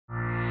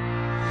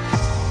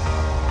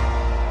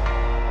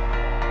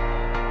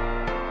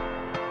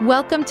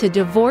Welcome to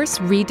Divorce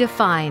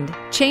Redefined,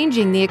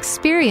 changing the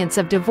experience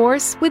of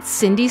divorce with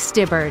Cindy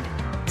Stibbard.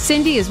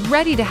 Cindy is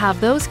ready to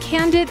have those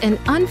candid and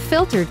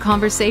unfiltered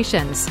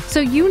conversations so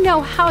you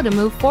know how to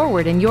move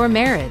forward in your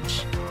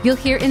marriage. You'll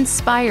hear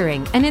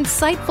inspiring and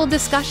insightful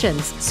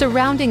discussions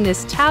surrounding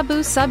this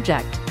taboo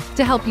subject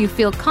to help you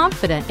feel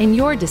confident in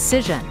your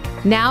decision.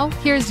 Now,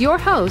 here's your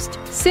host,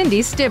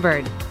 Cindy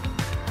Stibbard.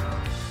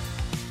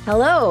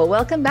 Hello,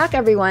 welcome back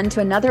everyone to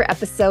another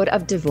episode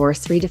of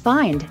Divorce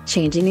Redefined,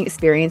 changing the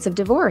experience of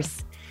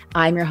divorce.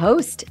 I'm your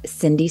host,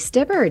 Cindy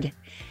Stibbard.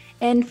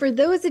 And for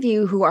those of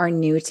you who are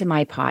new to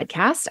my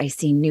podcast, I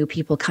see new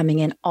people coming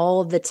in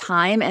all the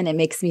time and it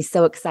makes me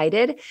so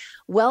excited.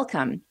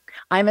 Welcome.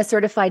 I'm a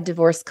certified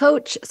divorce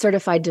coach,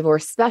 certified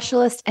divorce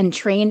specialist, and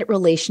trained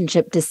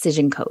relationship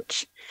decision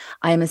coach.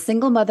 I am a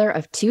single mother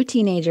of 2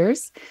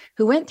 teenagers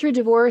who went through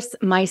divorce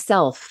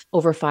myself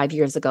over 5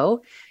 years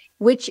ago,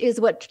 which is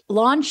what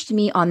launched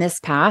me on this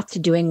path to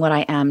doing what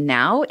I am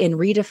now in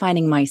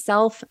redefining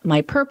myself,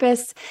 my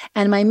purpose,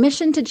 and my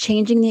mission to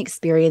changing the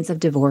experience of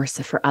divorce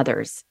for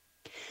others.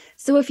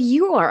 So if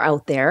you are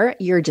out there,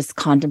 you're just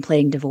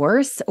contemplating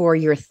divorce, or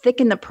you're thick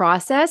in the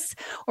process,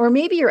 or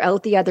maybe you're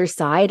out the other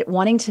side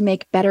wanting to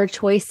make better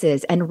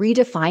choices and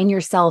redefine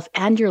yourself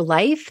and your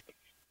life,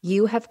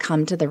 you have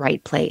come to the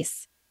right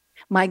place.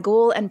 My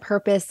goal and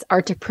purpose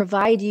are to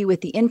provide you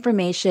with the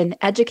information,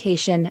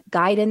 education,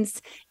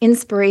 guidance,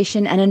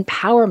 inspiration, and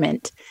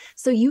empowerment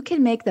so you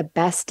can make the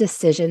best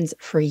decisions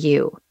for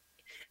you.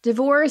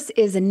 Divorce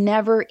is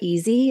never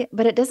easy,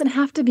 but it doesn't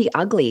have to be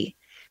ugly.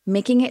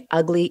 Making it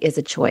ugly is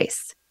a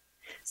choice.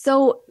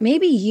 So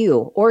maybe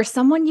you or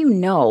someone you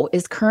know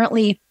is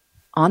currently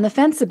on the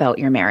fence about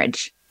your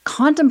marriage,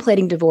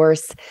 contemplating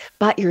divorce,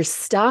 but you're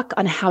stuck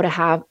on how to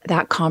have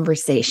that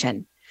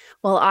conversation.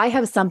 Well, I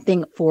have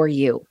something for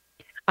you.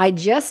 I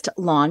just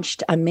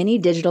launched a mini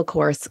digital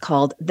course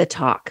called The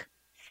Talk.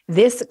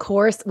 This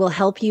course will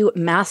help you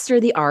master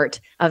the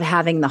art of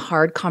having the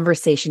hard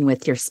conversation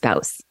with your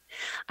spouse.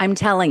 I'm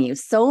telling you,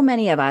 so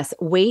many of us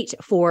wait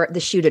for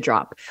the shoe to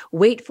drop,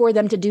 wait for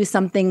them to do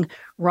something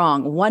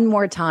wrong one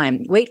more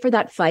time, wait for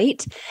that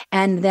fight,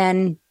 and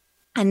then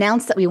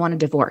announce that we want a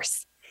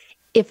divorce.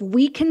 If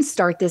we can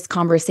start this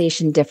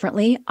conversation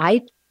differently,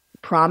 I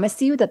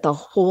promise you that the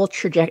whole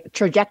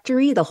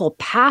trajectory, the whole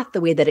path,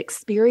 the way that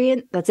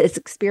it's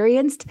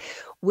experienced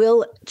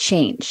will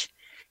change.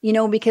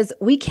 Because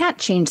we can't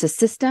change the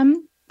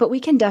system, but we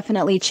can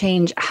definitely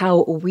change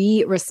how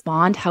we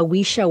respond, how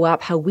we show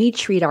up, how we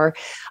treat our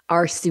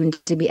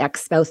soon-to-be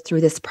ex-spouse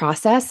through this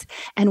process,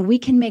 and we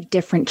can make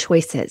different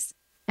choices.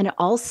 And it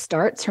all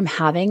starts from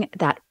having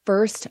that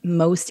first,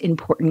 most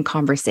important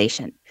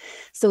conversation.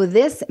 So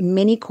this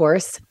mini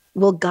course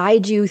will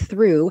guide you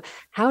through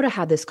how to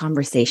have this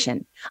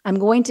conversation. I'm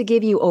going to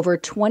give you over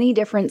 20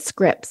 different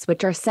scripts,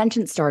 which are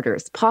sentence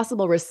starters,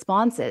 possible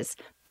responses,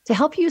 to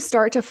help you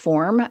start to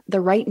form the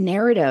right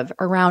narrative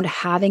around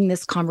having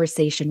this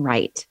conversation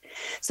right.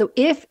 So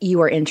if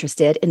you are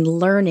interested in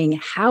learning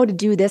how to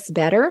do this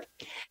better,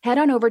 head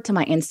on over to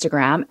my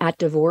Instagram at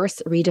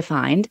Divorce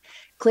Redefined,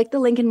 click the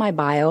link in my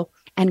bio,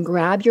 and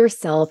grab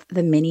yourself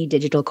the mini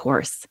digital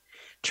course.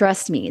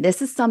 Trust me,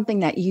 this is something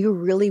that you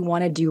really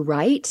want to do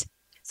right.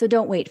 So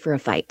don't wait for a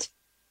fight.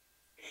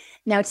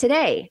 Now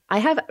today, I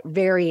have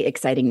very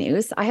exciting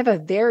news. I have a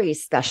very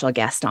special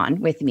guest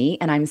on with me,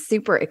 and I'm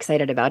super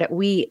excited about it.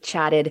 We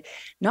chatted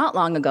not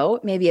long ago,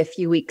 maybe a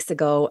few weeks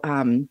ago.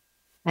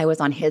 I was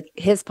on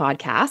his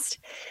podcast,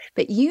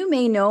 but you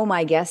may know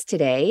my guest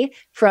today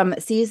from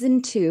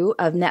season 2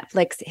 of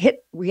Netflix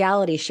hit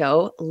reality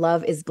show,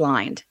 Love is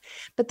Blind.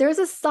 But there's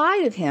a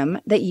side of him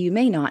that you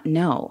may not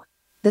know,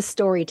 the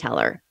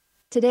storyteller.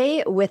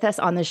 Today with us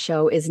on the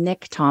show is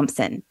Nick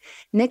Thompson.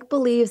 Nick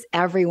believes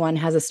everyone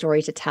has a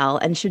story to tell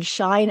and should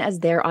shine as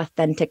their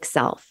authentic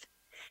self.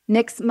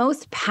 Nick's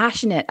most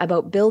passionate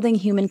about building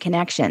human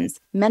connections,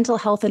 mental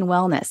health and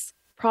wellness,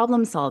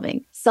 problem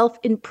solving,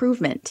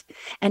 self-improvement,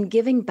 and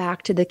giving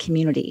back to the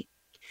community.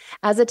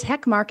 As a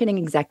tech marketing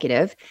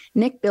executive,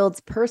 Nick builds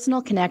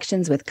personal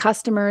connections with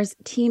customers,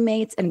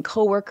 teammates, and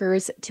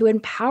coworkers to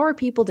empower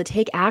people to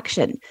take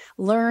action,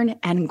 learn,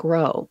 and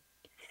grow.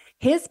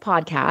 His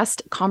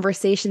podcast,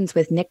 Conversations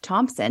with Nick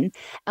Thompson,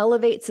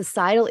 elevates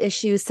societal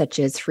issues such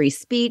as free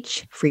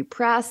speech, free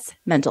press,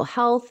 mental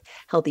health,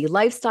 healthy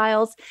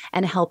lifestyles,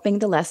 and helping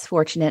the less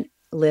fortunate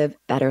live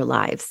better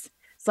lives.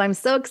 So I'm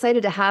so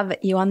excited to have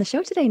you on the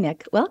show today,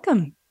 Nick.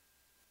 Welcome.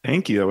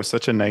 Thank you. That was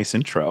such a nice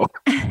intro.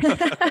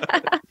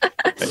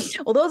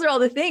 Well, those are all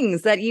the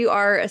things that you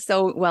are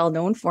so well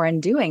known for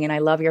and doing. And I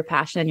love your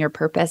passion and your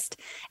purpose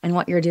and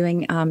what you're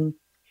doing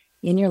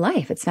in your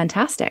life. It's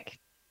fantastic.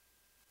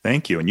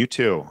 Thank you. And you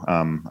too.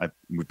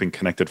 We've been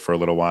connected for a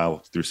little while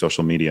through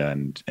social media,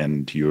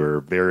 and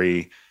you're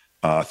very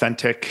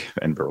authentic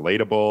and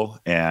relatable,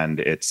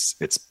 and it's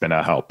been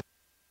a help.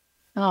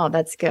 Oh,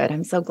 that's good.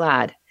 I'm so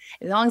glad.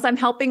 As long as I'm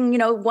helping,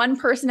 one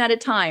person at a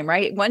time,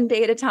 right? One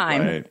day at a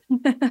time.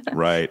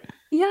 Right.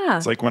 Yeah.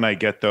 It's like when I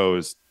get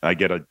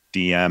a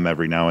DM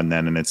every now and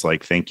then, and it's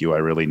like, thank you. I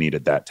really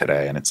needed that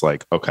today. And it's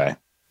like, okay,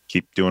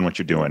 keep doing what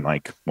you're doing,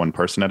 like one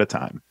person at a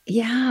time.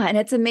 Yeah. And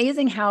it's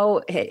amazing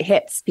how it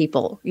hits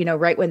people,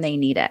 right when they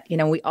need it.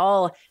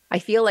 I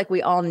feel like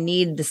we all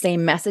need the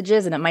same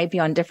messages, and it might be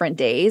on different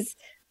days,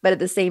 but at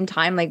the same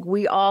time, like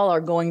we all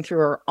are going through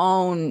our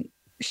own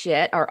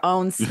shit, our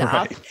own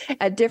stuff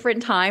at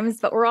different times,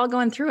 but we're all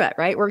going through it,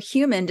 right? We're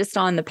human, just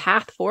on the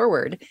path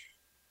forward.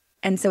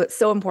 And so it's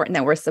so important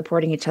that we're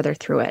supporting each other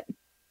through it.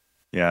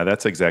 Yeah,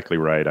 that's exactly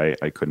right.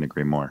 I couldn't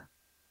agree more.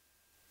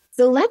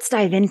 So let's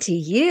dive into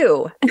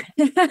you.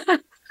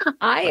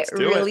 I'm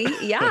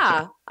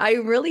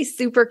really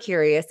super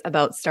curious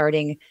about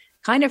starting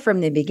kind of from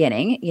the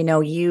beginning.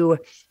 You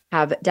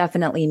have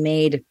definitely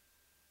made,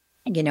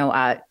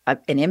 an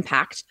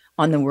impact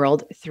on the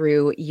world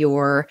through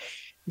your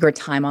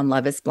time on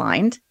Love is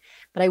Blind.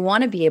 But I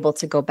want to be able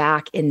to go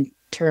back in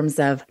terms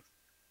of,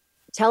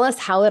 tell us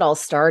how it all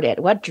started.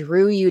 What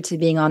drew you to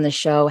being on the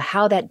show,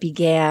 how that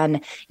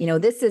began.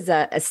 This is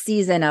a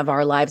season of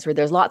our lives where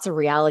there's lots of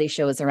reality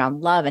shows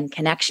around love and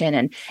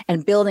connection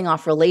and building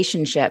off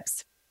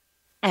relationships.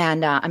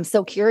 And I'm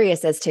so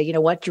curious as to,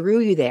 what drew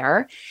you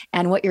there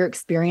and what your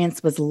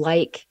experience was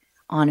like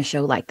on a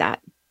show like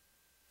that.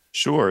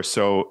 Sure.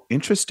 So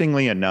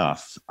interestingly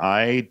enough,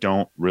 I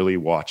don't really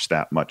watch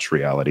that much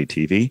reality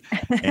TV.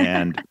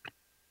 And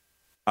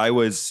I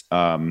was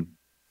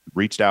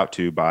reached out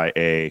to by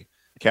a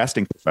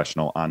casting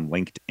professional on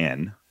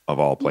LinkedIn, of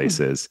all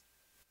places.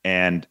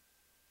 And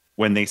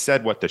when they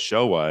said what the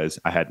show was,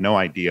 I had no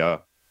idea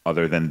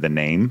other than the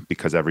name,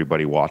 because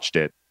everybody watched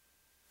it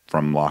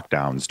from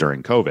lockdowns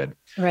during COVID.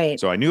 Right.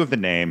 So I knew of the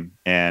name,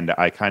 and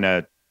I kind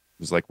of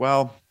was like,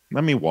 well,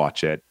 let me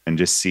watch it and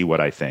just see what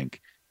I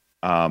think.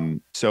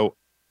 So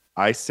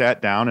I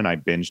sat down and I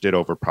binged it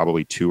over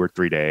probably 2 or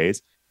 3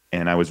 days.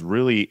 And I was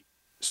really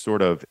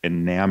sort of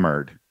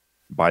enamored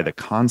by the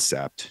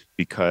concept,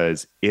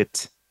 because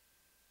it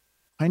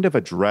kind of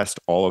addressed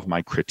all of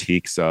my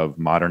critiques of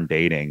modern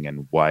dating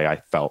and why I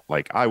felt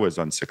like I was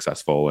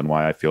unsuccessful and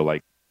why I feel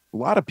like a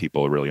lot of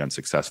people are really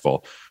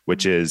unsuccessful,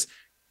 which is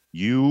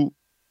you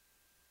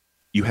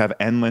have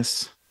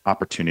endless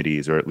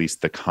opportunities, or at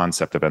least the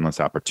concept of endless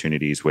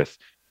opportunities, with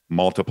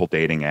multiple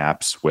dating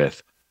apps,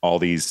 with all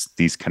these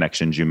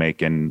connections you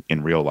make in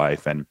real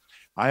life. And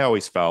I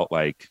always felt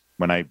like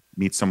when I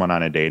meet someone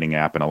on a dating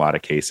app, in a lot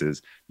of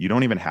cases, you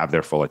don't even have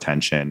their full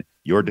attention.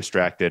 You're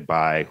distracted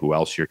by who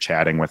else you're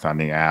chatting with on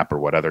the app or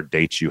what other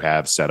dates you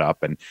have set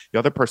up. And the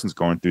other person's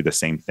going through the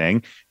same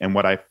thing. And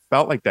what I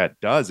felt like that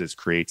does is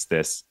creates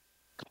this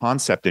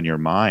concept in your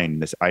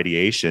mind, this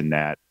ideation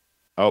that,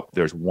 oh,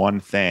 there's one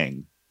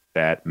thing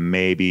that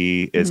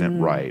maybe isn't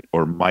right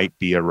or might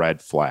be a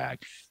red flag.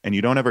 And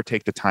you don't ever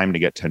take the time to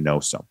get to know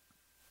someone.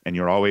 And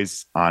you're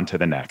always on to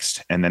the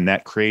next. And then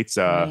that creates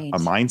a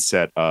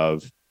mindset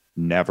of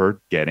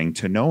never getting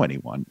to know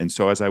anyone. And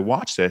so as I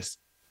watched this,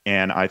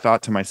 and I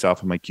thought to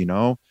myself, I'm like, you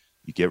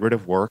get rid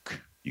of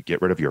work, you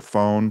get rid of your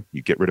phone,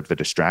 you get rid of the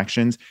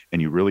distractions,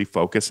 and you really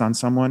focus on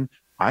someone.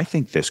 I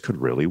think this could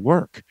really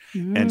work.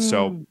 And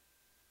so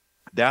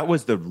that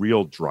was the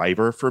real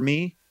driver for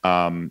me.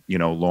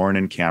 Lauren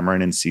and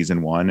Cameron in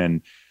season 1,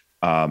 and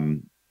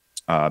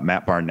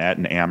Matt Barnett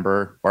and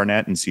Amber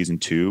Barnett in season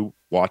 2,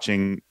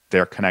 watching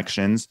their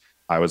connections,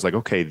 I was like,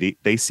 okay,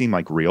 they seem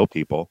like real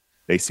people.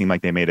 They seem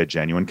like they made a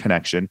genuine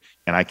connection,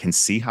 and I can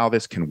see how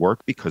this can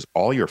work, because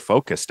all you're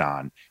focused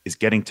on is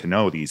getting to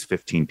know these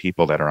 15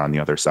 people that are on the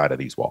other side of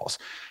these walls.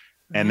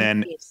 And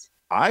then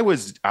I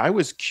was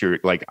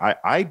curious, like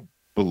I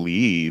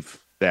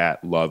believe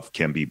that love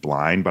can be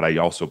blind, but I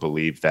also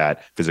believe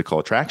that physical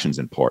attraction is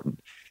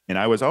important. And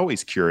I was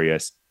always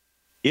curious,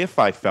 if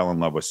I fell in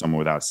love with someone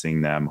without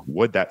seeing them,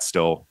 would that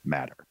still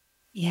matter?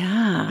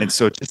 Yeah. And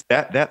so just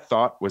that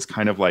thought was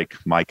kind of like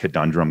my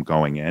conundrum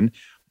going in.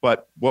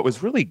 But what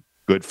was really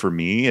good for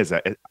me is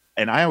that,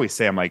 and I always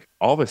say, I'm like,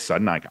 all of a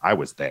sudden, like I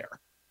was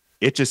there.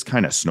 It just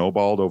kind of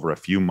snowballed over a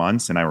few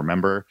months. And I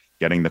remember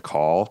getting the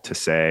call to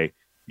say,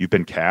 you've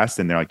been cast.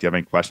 And they're like, do you have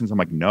any questions? I'm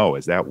like, no,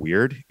 is that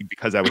weird?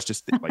 Because I was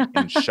just like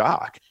in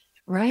shock.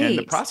 Right. And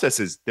the process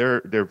is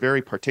they're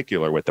very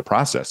particular with the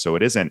process. So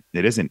it isn't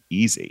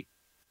easy.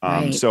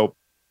 Right. So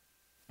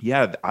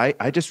yeah,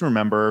 I just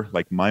remember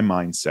like my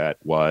mindset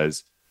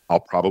was, I'll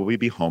probably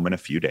be home in a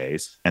few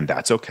days, and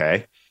that's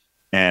okay.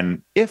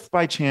 And if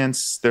by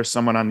chance there's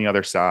someone on the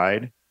other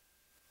side,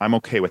 I'm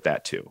okay with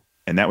that too.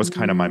 And that was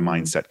kind of my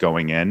mindset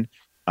going in.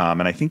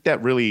 And I think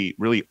that really,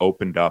 really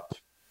opened up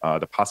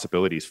the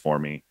possibilities for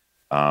me.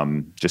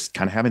 Just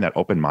kind of having that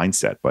open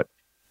mindset. But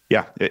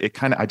yeah, it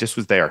kind of, I just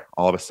was there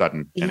all of a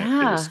sudden, and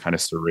it was kind of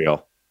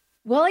surreal.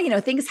 Well,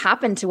 things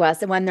happen to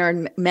us and when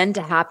they're meant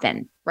to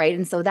happen, right?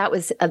 And so that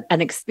was an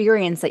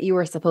experience that you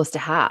were supposed to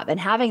have. And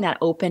having that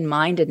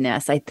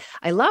open-mindedness,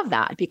 I love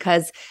that,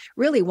 because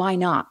really, why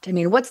not? I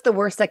mean, what's the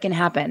worst that can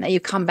happen? That you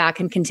come back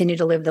and continue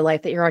to live the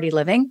life that you're already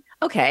living?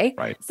 Okay.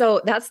 Right.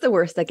 So that's the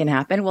worst that can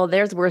happen. Well,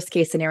 there's worst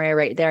case scenario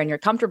right there, and you're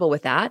comfortable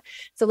with that.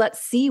 So let's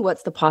see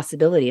what's the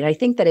possibility. And I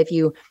think that if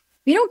you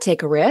don't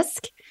take a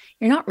risk,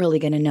 you're not really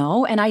going to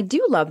know. And I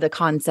do love the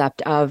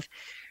concept of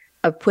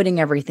of putting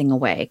everything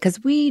away,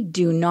 because we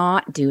do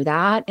not do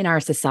that in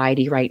our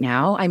society right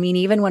now. I mean,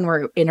 even when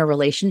we're in a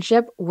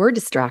relationship, we're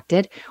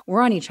distracted.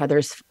 We're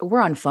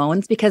on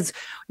phones, because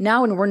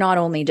now when we're not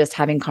only just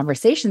having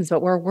conversations,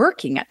 but we're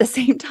working at the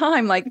same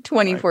time, like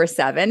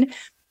 24/7.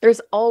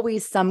 There's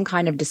always some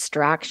kind of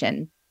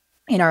distraction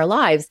in our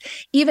lives,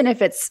 even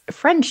if it's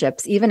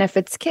friendships, even if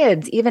it's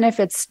kids, even if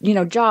it's,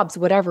 jobs,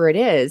 whatever it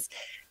is.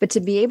 But to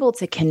be able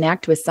to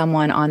connect with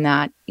someone on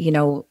that,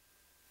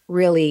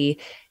 really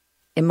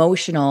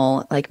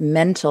emotional, like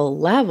mental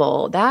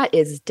level, that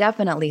is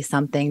definitely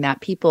something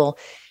that people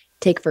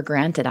take for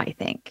granted, I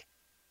think.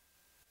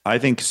 I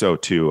think so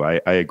too. I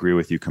agree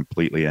with you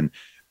completely. And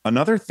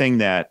another thing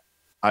that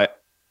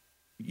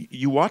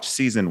you watch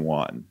season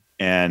 1,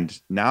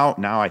 and now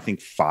I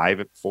think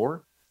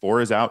 4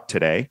 is out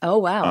today. Oh,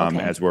 wow. Okay.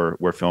 As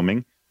we're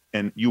filming,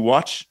 and you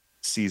watch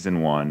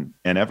season 1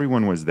 and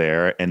everyone was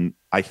there. And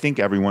I think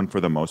everyone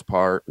for the most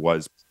part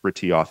was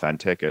pretty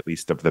authentic, at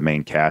least of the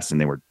main cast. And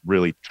they were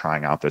really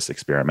trying out this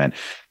experiment.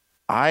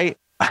 I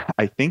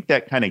think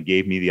that kind of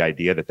gave me the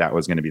idea that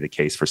was going to be the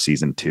case for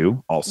season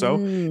 2 also.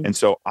 And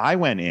so I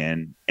went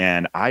in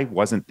and I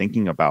wasn't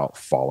thinking about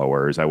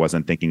followers. I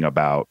wasn't thinking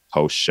about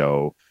post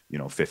show,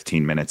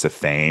 15 minutes of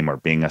fame or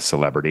being a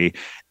celebrity.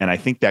 And I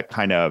think that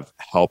kind of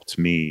helped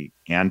me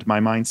and my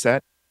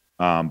mindset.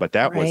 But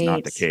that was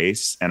not the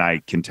case. And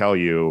I can tell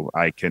you,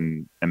 I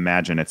can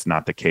imagine it's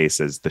not the case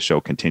as the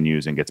show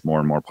continues and gets more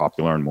and more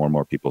popular and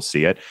more people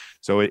see it.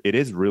 So it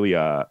is really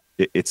I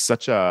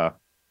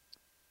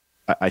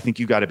think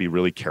you got to be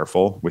really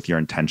careful with your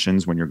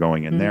intentions when you're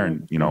going in there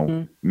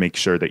and, make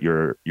sure that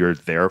you're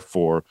there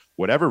for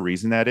whatever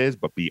reason that is,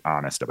 but be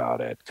honest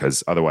about it.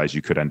 Because otherwise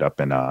you could end up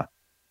in a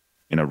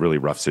really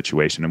rough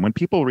situation. And when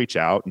people reach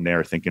out and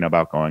they're thinking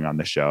about going on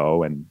the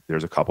show, and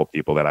there's a couple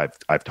people that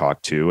I've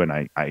talked to, and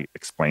I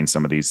explain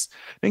some of these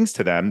things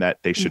to them that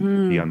they should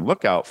be on the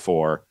lookout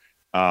for.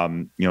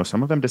 Some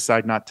of them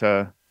decide not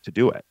to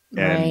do it.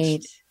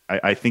 And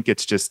I think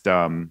it's just,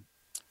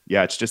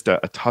 it's just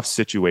a tough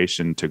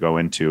situation to go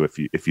into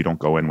if you don't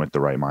go in with the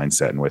right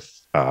mindset and with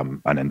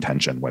an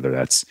intention, whether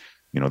that's,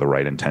 the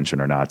right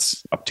intention or not.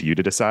 It's up to you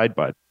to decide.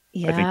 But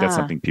I think that's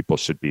something people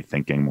should be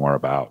thinking more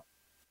about.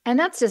 And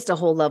that's just a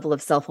whole level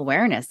of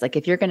self-awareness. Like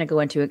if you're going to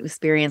go into an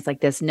experience like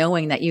this,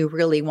 knowing that you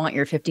really want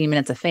your 15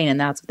 minutes of fame and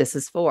that's what this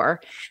is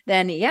for,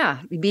 then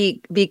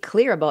be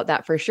clear about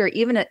that for sure,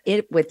 even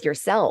it with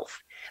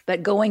yourself.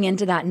 But going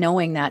into that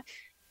knowing that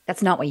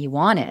that's not what you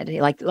wanted.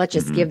 Like, let's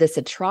just give this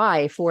a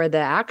try for the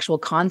actual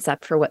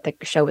concept for what the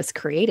show was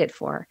created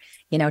for,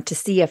 to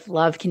see if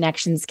love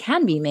connections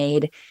can be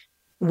made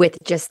with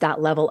just that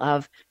level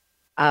of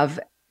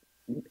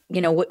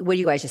what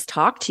you guys just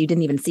talked to? You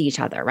didn't even see each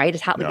other, right?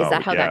 Is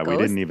that how that goes?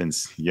 We didn't even.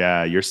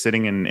 Yeah, you're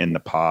sitting in the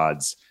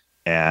pods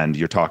and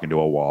you're talking to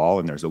a wall,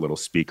 and there's a little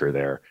speaker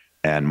there,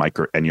 and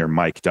you're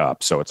mic'd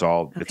up, so it's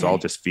all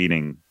just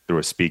feeding through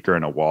a speaker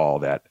and a wall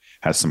that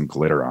has some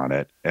glitter on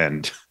it,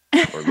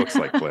 or looks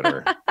like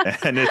glitter,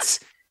 and it's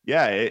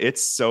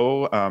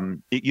so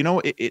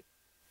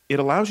it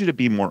allows you to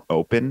be more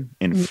open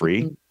and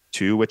free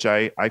too, which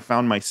I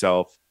found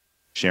myself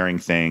sharing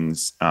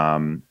things.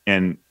 And,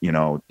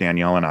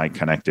 Danielle and I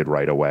connected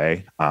right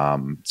away.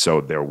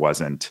 So there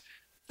wasn't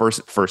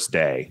first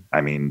day.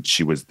 I mean,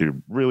 she was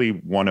really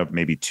one of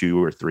maybe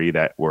 2 or 3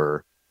 that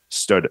were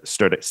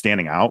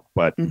standing out,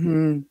 but,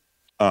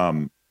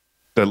 the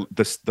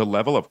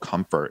level of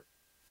comfort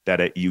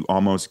that you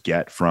almost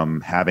get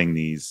from having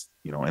these,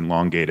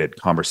 elongated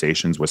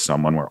conversations with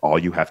someone where all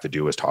you have to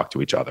do is talk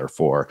to each other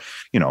for,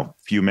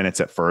 few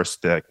minutes at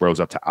first that grows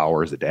up to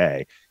hours a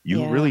day.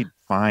 You really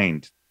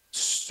find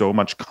so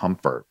much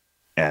comfort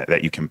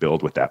that you can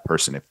build with that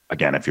person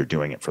if you're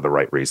doing it for the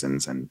right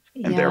reasons and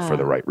there for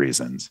the right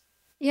reasons.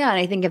 Yeah. And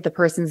I think if the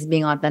person's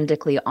being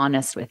authentically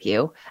honest with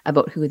you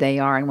about who they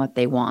are and what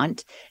they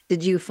want,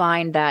 did you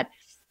find that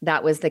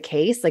was the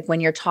case? Like when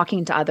you're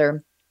talking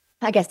to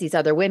these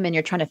other women,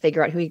 you're trying to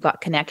figure out who you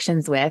got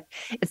connections with.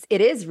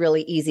 It is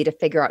really easy to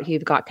figure out who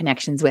you've got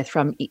connections with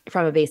from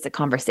a basic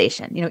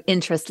conversation,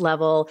 interest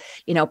level,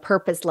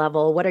 purpose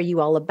level. What are you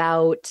all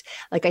about?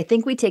 Like, I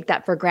think we take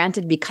that for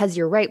granted because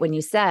you're right when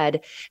you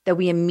said that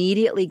we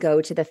immediately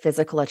go to the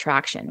physical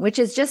attraction, which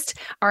is just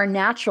our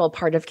natural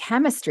part of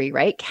chemistry,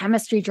 right?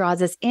 Chemistry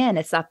draws us in.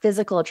 It's that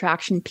physical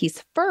attraction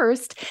piece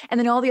first, and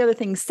then all the other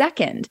things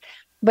second.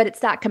 But it's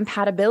that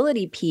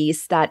compatibility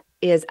piece that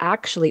is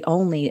actually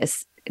only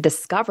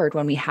discovered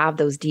when we have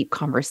those deep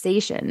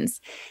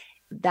conversations.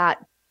 That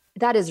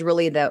is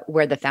really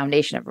where the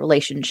foundation of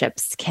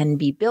relationships can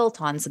be built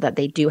on, so that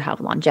they do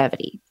have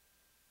longevity.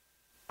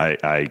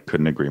 I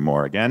couldn't agree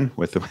more again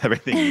with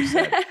everything you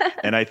said.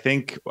 And I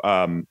think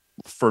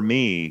for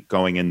me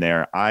going in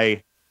there,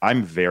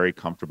 I'm very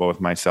comfortable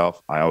with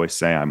myself. I always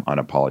say I'm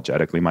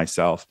unapologetically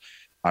myself.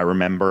 I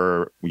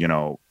remember,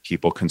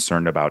 people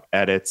concerned about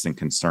edits and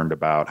concerned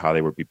about how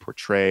they would be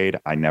portrayed.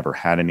 I never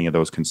had any of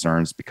those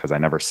concerns because I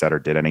never said or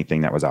did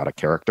anything that was out of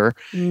character.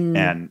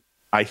 And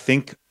I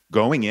think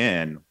going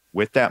in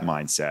with that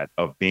mindset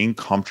of being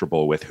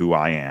comfortable with who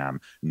I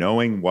am,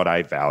 knowing what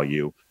I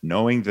value,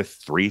 knowing the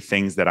three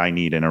things that I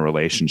need in a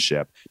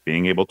relationship,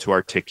 being able to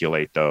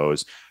articulate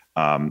those,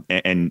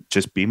 and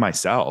just be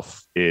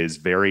myself is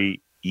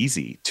very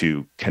easy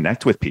to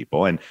connect with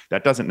people. And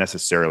that doesn't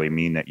necessarily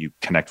mean that you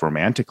connect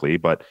romantically,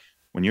 but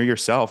when you're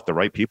yourself, the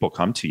right people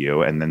come to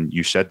you and then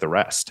you shed the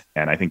rest.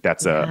 And I think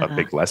that's a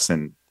big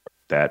lesson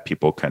that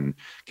people can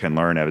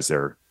learn as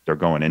they're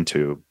going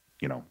into,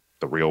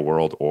 the real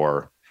world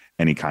or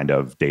any kind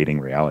of dating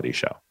reality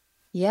show.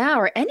 Yeah,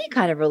 or any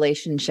kind of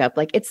relationship.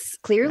 Like, it's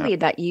clearly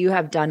that you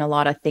have done a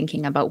lot of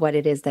thinking about what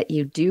it is that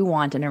you do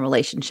want in a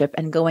relationship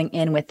and going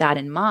in with that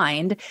in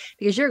mind,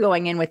 because you're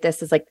going in with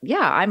this as like,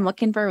 yeah, I'm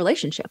looking for a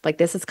relationship. Like,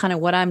 this is kind of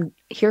what I'm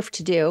here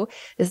to do.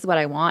 This is what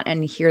I want.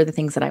 And here are the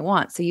things that I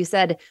want. So you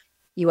said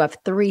you have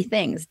three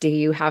things. Do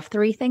you have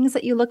three things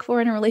that you look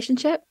for in a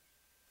relationship?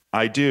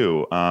 I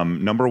do.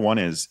 Number one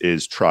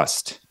is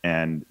trust.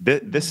 And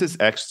this is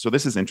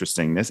this is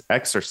interesting. This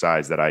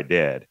exercise that I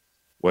did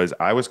was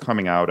I was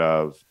coming out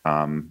of,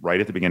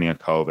 right at the beginning of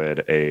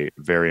COVID, a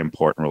very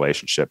important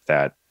relationship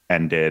that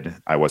ended.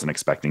 I wasn't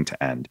expecting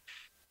to end.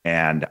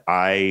 And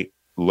I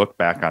look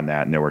back on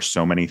that and there were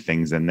so many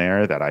things in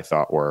there that I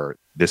thought were,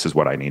 this is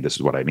what I need. This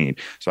is what I need.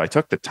 So I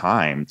took the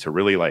time to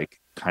really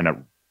kind of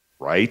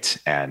write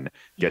and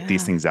get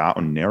these things out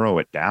and narrow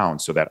it down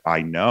so that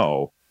I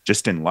know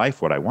just in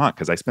life what I want.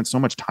 Cause I spent so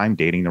much time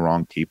dating the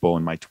wrong people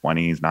in my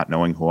 20s, not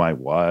knowing who I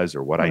was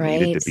or what I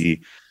needed to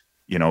be,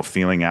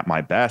 feeling at my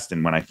best.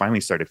 And when I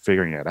finally started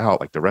figuring it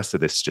out, the rest of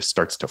this just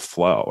starts to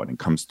flow and it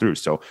comes through.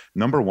 So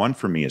number one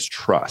for me is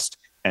trust.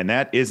 And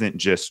that isn't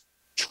just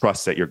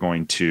trust that you're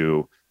going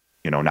to,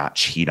 not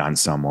cheat on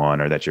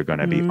someone or that you're going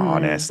to be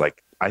honest.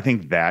 I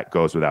think that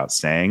goes without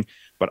saying,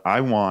 but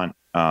I want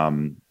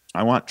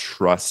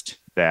trust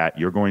that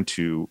you're going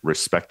to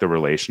respect the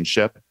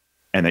relationship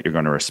and that you're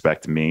going to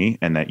respect me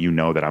and that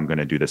that I'm going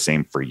to do the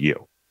same for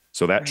you.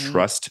 So that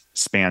trust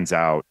spans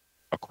out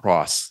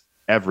across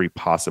every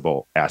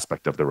possible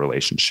aspect of the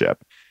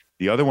relationship.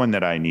 The other one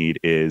that I need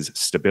is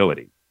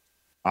stability.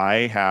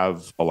 I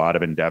have a lot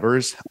of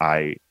endeavors.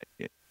 I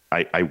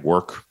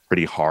work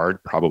pretty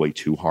hard, probably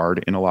too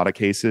hard in a lot of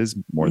cases,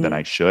 more than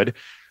I should.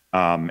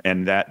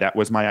 And that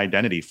was my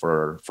identity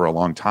for a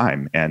long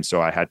time. And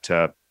so I had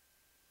to,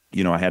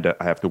 I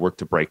have to work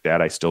to break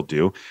that. I still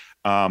do.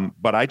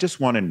 But I just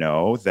want to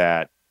know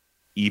that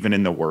even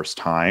in the worst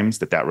times,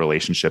 that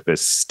relationship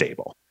is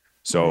stable.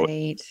 So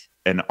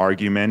an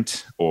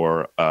argument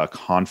or a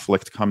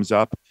conflict comes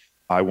up,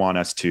 I want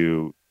us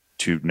to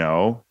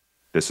know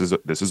this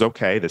is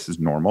okay. This is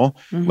normal.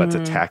 Let's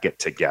attack it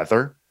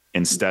together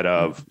instead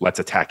of let's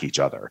attack each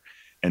other.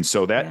 And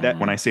so that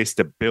when I say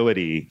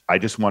stability, I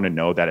just want to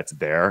know that it's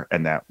there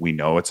and that we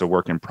know it's a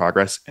work in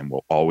progress and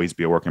will always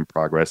be a work in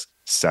progress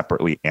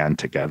separately and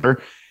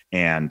together.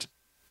 And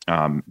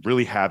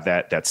really have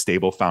that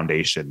stable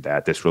foundation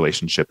that this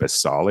relationship is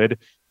solid.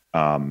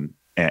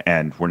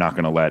 And we're not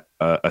going to let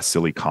a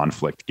silly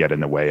conflict get in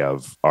the way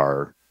of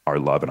our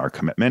love and our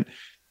commitment.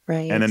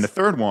 Right. And then the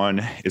third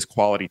one is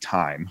quality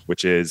time,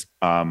 which is,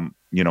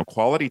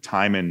 quality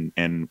time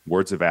and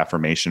words of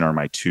affirmation are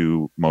my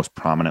two most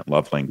prominent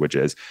love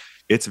languages.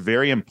 It's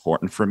very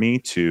important for me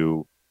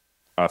to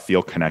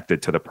feel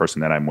connected to the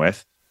person that I'm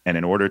with. And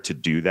in order to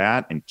do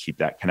that and keep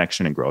that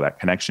connection and grow that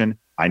connection,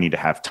 I need to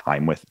have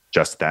time with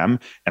just them.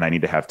 And I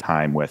need to have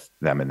time with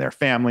them and their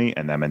family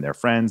and them and their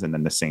friends. And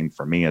then the same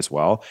for me as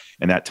well.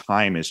 And that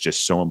time is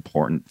just so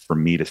important for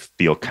me to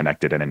feel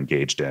connected and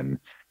engaged in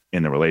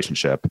the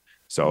relationship.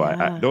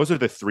 So those are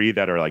the three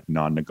that are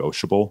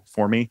non-negotiable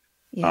for me.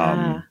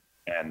 Yeah.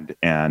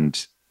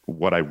 And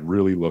what I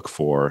really look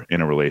for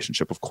in a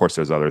relationship, of course,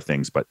 there's other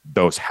things, but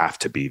those have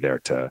to be there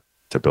to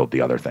build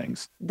the other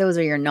things. Those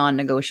are your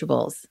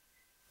non-negotiables.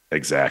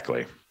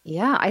 Exactly.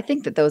 Yeah, I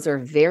think that those are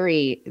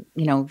very,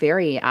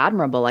 very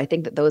admirable. I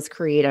think that those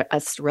create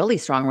a really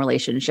strong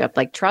relationship,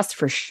 like trust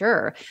for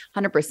sure.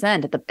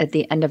 100% at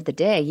the end of the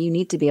day, you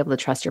need to be able to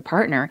trust your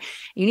partner.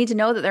 You need to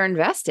know that they're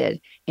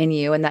invested in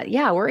you and that,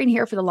 we're in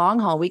here for the long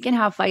haul. We can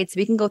have fights,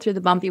 we can go through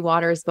the bumpy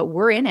waters, but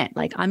we're in it.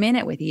 I'm in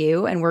it with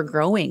you and we're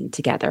growing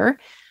together.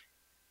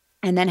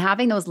 And then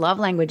having those love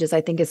languages,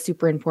 I think, is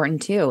super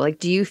important too.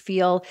 Do you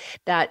feel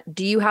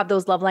do you have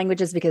those love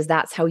languages because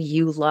that's how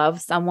you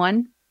love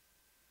someone?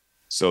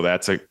 So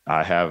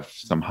I have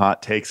some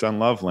hot takes on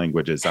love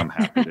languages I'm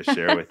happy to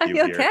share with you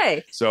here.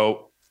 Okay.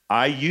 So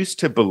I used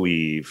to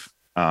believe,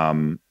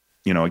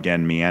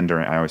 again,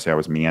 meandering. I always say I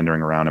was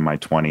meandering around in my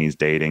 20s,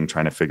 dating,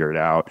 trying to figure it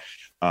out.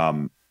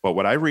 But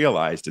what I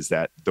realized is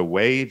that the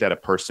way that a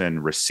person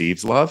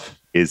receives love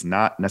is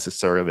not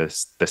necessarily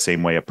the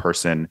same way a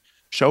person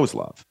shows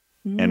love.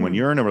 And when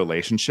you're in a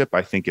relationship,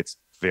 I think it's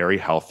very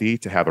healthy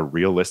to have a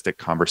realistic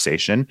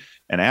conversation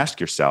and ask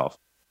yourself,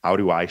 how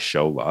do I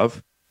show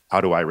love? How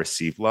do I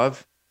receive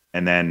love?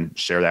 And then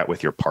share that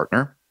with your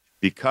partner,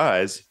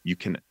 because you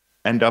can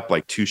end up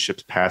like two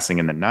ships passing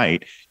in the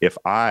night. If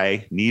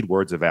I need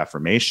words of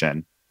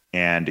affirmation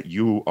and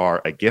you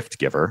are a gift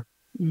giver,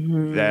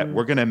 that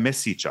we're going to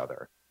miss each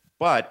other.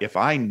 But if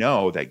I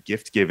know that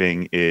gift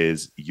giving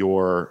is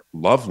your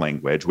love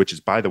language, which is,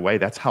 by the way,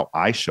 that's how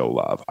I show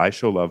love. I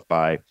show love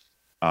by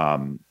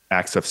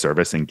acts of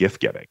service and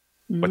gift giving,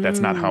 but that's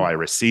not how I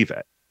receive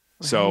it.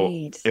 So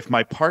Right. if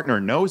my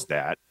partner knows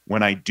that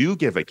when I do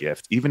give a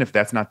gift, even if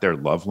that's not their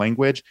love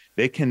language,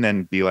 they can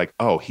then be like,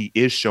 oh, he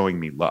is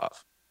showing me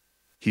love.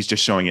 He's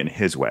just showing it in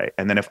his way.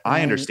 And then if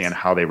I understand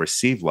how they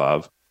receive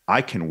love,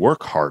 I can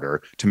work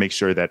harder to make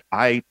sure that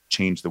I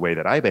change the way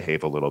that I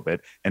behave a little bit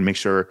and make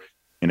sure,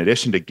 in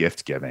addition to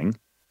gift giving,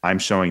 I'm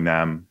showing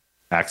them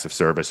acts of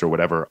service or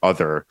whatever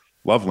other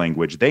love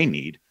language they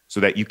need so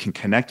that you can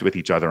connect with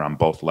each other on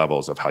both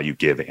levels of how you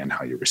give and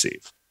how you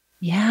receive.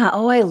 Yeah.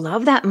 Oh, I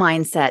love that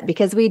mindset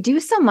because we do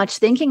so much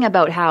thinking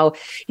about how,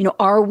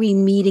 are we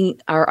meeting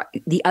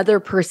the other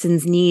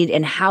person's need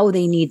and how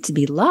they need to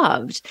be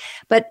loved?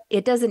 But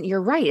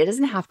you're right. It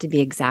doesn't have to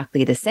be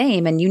exactly the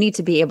same. And you need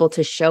to be able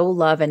to show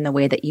love in the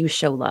way that you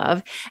show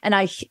love. And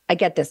I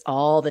get this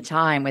all the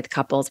time with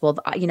couples. Well,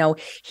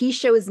 he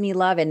shows me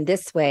love in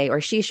this way, or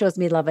she shows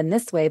me love in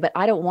this way, but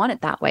I don't want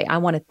it that way. I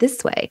want it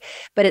this way.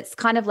 But it's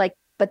kind of like,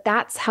 but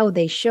that's how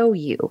they show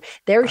you.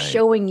 They're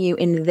showing you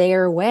in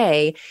their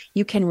way.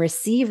 You can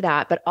receive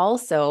that. But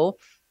also,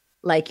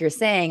 like you're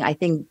saying, I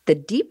think the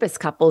deepest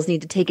couples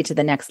need to take it to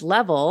the next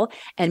level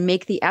and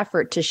make the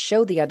effort to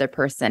show the other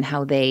person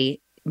how they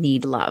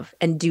need love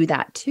and do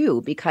that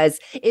too,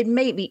 because it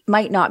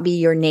might not be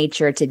your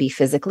nature to be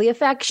physically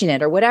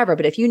affectionate or whatever.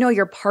 But if you know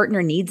your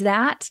partner needs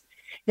that,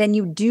 then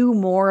you do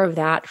more of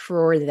that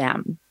for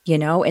them.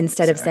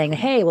 Instead of saying,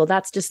 hey, well,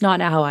 that's just not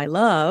how I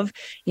love,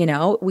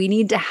 we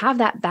need to have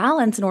that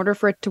balance in order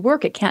for it to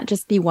work. It can't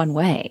just be one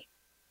way.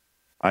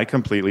 I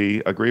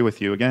completely agree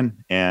with you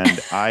again. And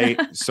I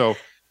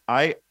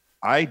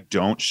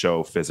don't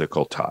show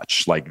physical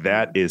touch. Like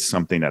that is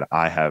something that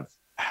I have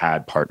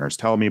had partners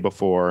tell me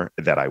before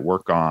that I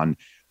work on,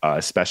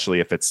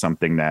 especially if it's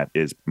something that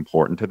is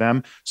important to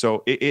them.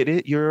 So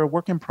you're a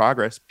work in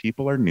progress.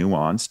 People are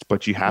nuanced,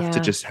 but you have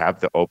to just have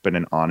the open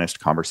and honest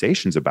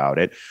conversations about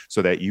it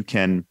so that you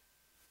can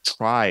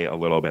try a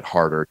little bit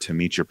harder to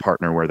meet your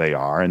partner where they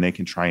are and they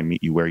can try and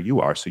meet you where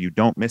you are. So you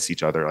don't miss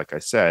each other. Like I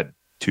said,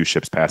 two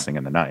ships passing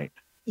in the night.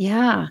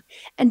 Yeah.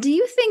 And do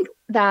you think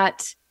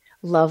that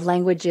love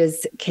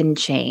languages can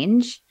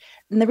change?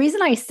 And the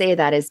reason I say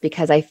that is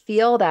because I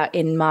feel that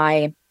in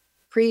my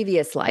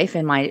previous life,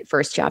 in my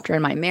first chapter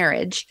in my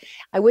marriage,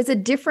 I was a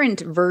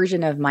different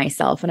version of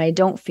myself. And I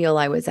don't feel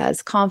I was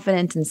as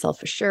confident and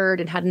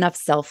self-assured and had enough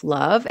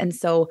self-love. And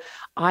so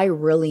I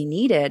really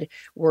needed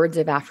words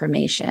of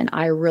affirmation.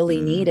 I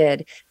really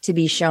needed to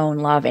be shown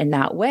love in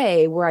that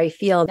way, where I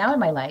feel now in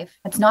my life,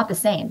 it's not the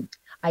same.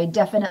 I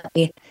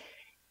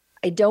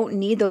don't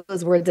need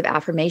those words of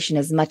affirmation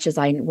as much as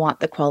I want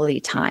the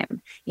quality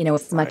time,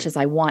 as much as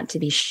I want to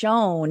be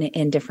shown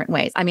in different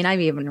ways. I mean,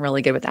 I'm even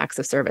really good with acts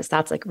of service.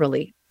 That's like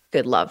really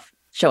good love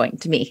showing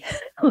to me,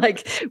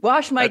 like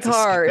wash my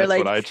car or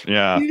like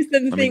do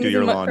some things do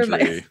your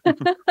laundry.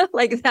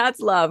 Like that's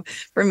love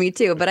for me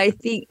too. But I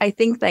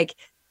think like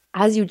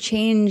as you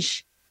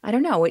change, I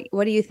don't know,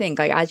 what do you think?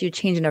 Like as you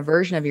change in a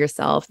version of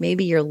yourself,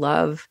 maybe your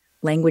love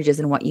languages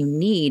and what you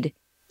need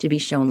to be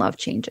shown love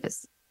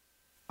changes.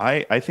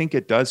 I think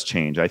it does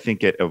change. I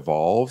think it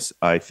evolves.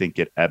 I think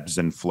it ebbs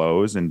and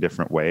flows in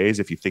different ways.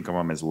 If you think of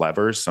them as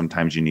levers,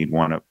 sometimes you need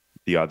one or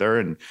the other.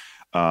 And,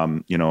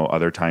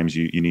 other times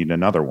you need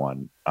another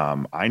one.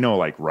 I know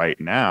like right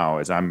now,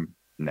 as I'm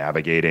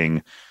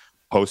navigating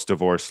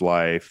post-divorce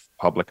life,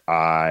 public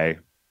eye,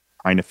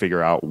 trying to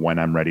figure out when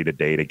I'm ready to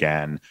date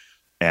again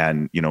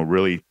and,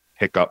 really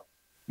pick up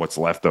what's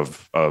left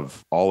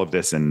of all of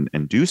this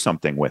and do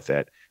something with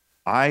it.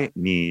 I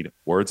need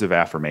words of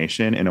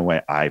affirmation in a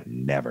way I've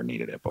never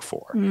needed it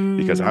before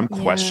because I'm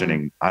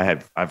questioning.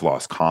 I've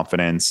lost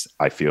confidence.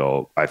 I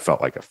felt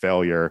like a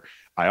failure.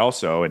 I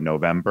also in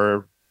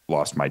November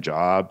lost my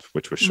job,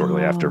 which was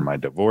shortly after my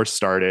divorce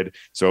started.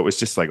 So it was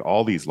just like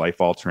all these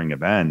life-altering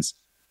events.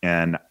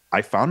 And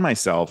I found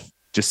myself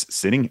just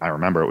sitting. I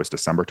remember it was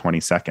December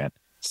 22nd,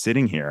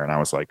 sitting here. And I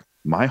was like,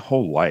 my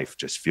whole life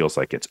just feels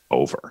like it's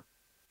over.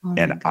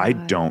 And I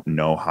don't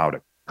know how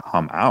to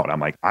come out.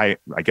 I'm like, I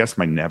guess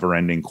my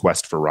never-ending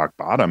quest for rock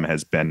bottom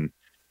has been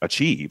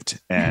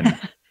achieved. And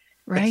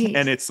right.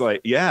 And it's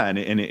like, and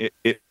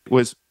it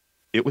was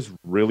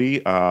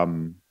really a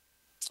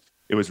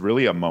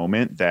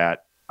moment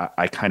that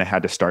I kind of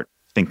had to start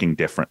thinking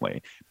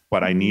differently.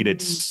 But I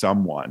needed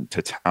someone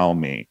to tell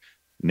me,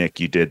 Nick,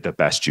 you did the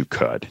best you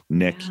could.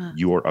 Nick,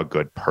 you're a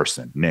good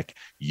person. Nick,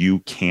 you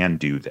can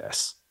do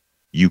this.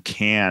 You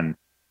can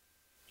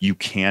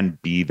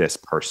be this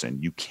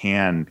person.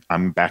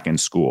 I'm back in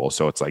school.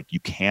 So it's like, you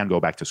can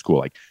go back to school.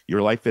 Like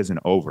your life isn't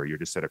over. You're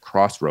just at a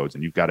crossroads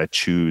and you've got to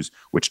choose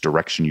which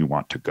direction you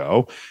want to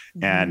go.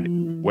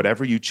 And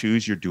whatever you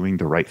choose, you're doing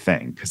the right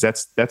thing. Cause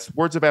that's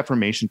words of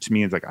affirmation to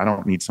me. It's like, I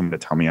don't need someone to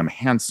tell me I'm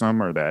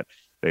handsome or that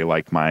they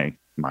like my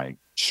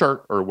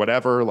shirt or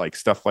whatever, like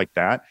stuff like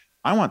that.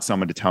 I want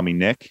someone to tell me,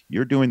 Nick,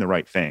 you're doing the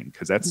right thing.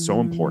 Cause that's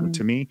so important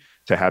to me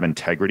to have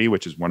integrity,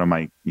 which is one of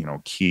my,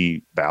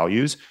 key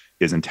values.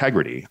 is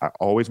integrity. I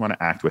always want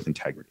to act with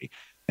integrity.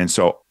 And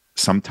so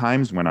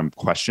sometimes when I'm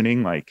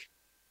questioning, like,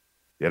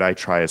 did I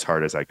try as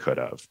hard as I could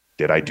have?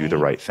 Did I do the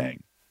right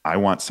thing? I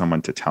want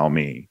someone to tell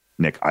me,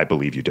 Nick, I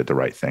believe you did the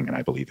right thing and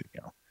I believe in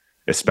you.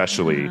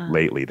 Especially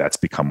lately, that's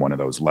become one of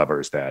those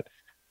levers that,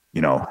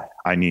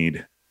 I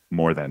need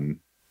more than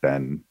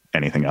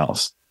anything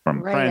else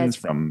from friends,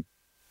 from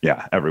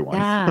everyone.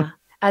 Yeah.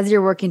 As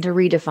you're working to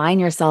redefine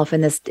yourself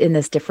in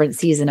this different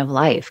season of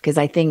life, because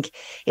I think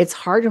it's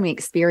hard when we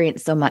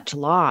experience so much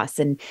loss.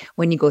 And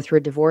when you go through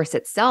a divorce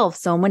itself,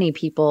 so many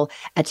people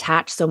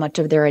attach so much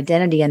of their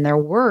identity and their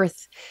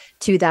worth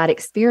to that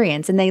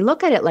experience. And they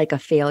look at it like a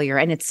failure.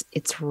 And it's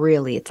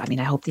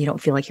I hope that you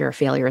don't feel like you're a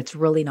failure. It's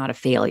really not a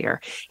failure.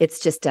 It's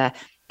just a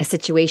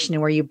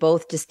situation where you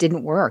both just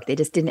didn't work. They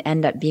just didn't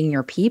end up being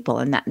your people.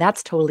 And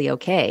that's totally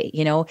okay.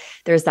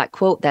 There's that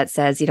quote that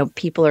says,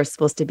 people are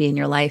supposed to be in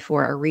your life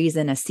for a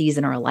reason, a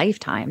season, or a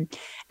lifetime.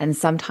 And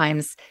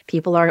sometimes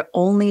people are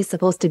only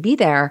supposed to be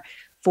there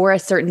for a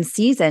certain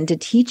season to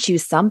teach you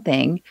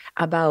something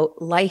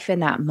about life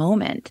in that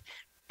moment.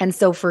 And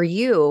so for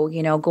you,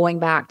 going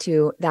back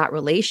to that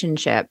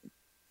relationship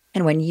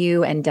and when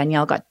you and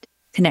Danielle got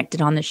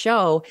connected on the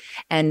show,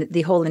 and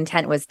the whole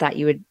intent was that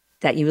you would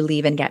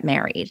leave and get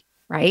married,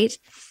 right?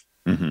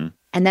 Mm-hmm.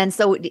 And then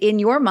so in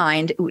your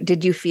mind,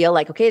 did you feel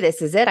like, okay,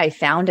 this is it, I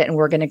found it and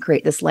we're going to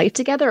create this life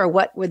together? Or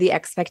what were the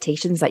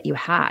expectations that you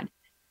had?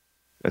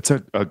 That's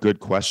a good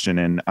question.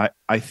 And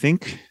I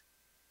think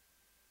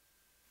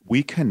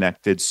we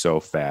connected so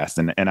fast.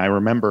 And I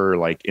remember,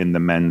 like, in the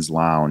men's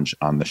lounge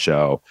on the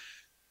show,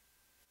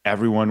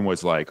 everyone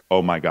was like,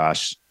 oh my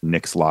gosh,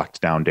 Nick's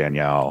locked down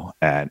Danielle.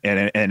 And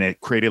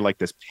it created like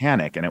this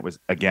panic. And it was,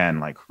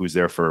 again, like, who's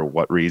there for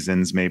what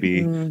reasons,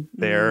 maybe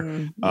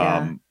there.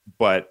 Yeah.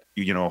 But,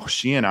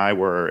 she and I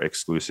were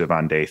exclusive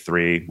on day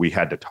 3. We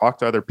had to talk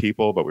to other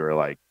people, but we were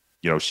like,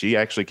 she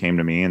actually came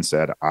to me and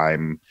said,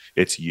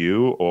 it's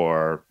you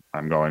or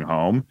I'm going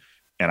home.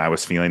 And I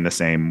was feeling the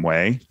same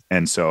way.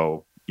 And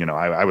so,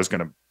 I was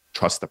going to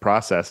trust the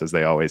process, as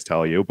they always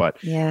tell you.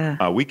 But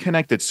we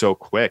connected so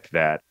quick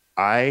that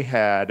I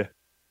had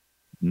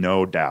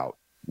no doubt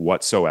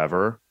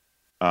whatsoever.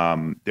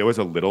 There was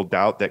a little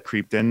doubt that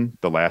creeped in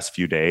the last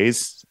few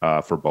days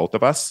for both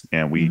of us.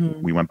 And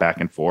we went back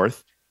and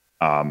forth,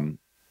 literally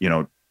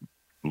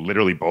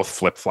both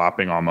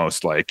flip-flopping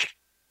almost like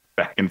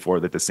back and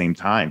forth at the same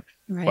time.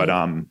 Right. But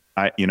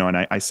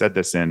I said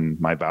this in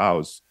my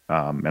vows,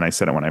 and I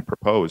said it when I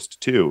proposed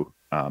too.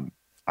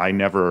 I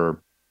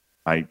never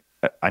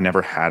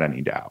had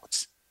any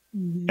doubts.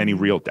 Any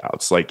real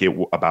doubts, like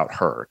about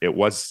her. It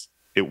was,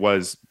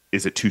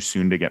 is it too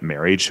soon to get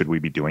married? Should we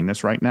be doing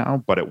this right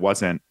now? But it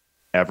wasn't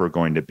ever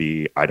going to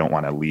be, I don't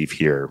want to leave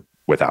here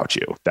without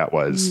you. That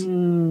was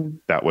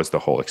the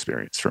whole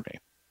experience for me.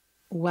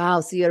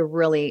 Wow. So you had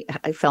really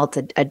felt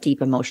a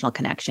deep emotional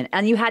connection,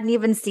 and you hadn't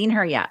even seen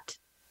her yet.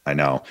 I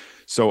know.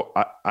 So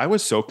I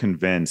was so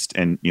convinced,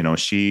 and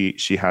she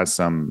has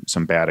some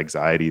bad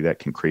anxiety that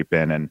can creep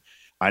in, and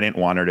I didn't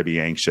want her to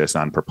be anxious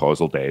on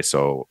proposal day.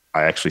 So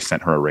I actually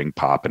sent her a ring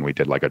pop, and we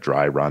did like a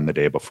dry run the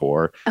day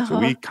before. So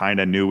we kind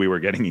of knew we were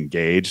getting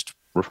engaged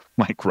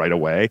like right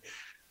away.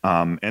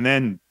 And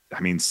then,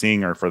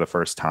 seeing her for the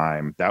first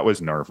time, that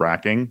was nerve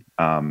wracking,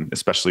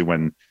 especially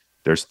when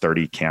there's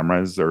 30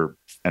 cameras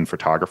and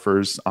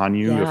photographers on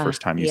you the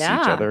first time you see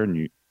each other, and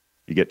you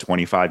get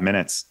 25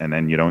 minutes and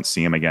then you don't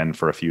see them again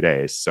for a few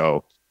days.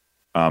 So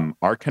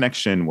our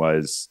connection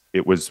was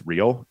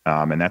real.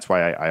 And that's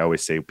why I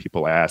always say,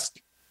 people ask,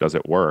 does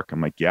it work?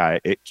 I'm like, yeah,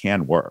 it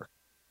can work.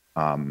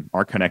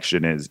 Our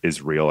connection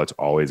is real. It's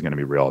always going to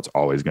be real. It's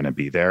always going to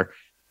be there.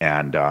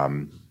 And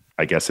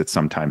I guess it's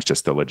sometimes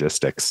just the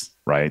logistics,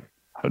 right?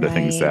 Of the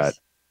things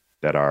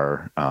that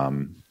are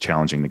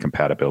challenging the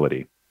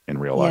compatibility in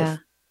real life.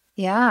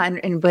 Yeah.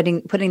 And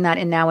putting that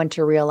in now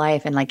into real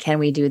life, and like, can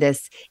we do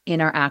this in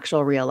our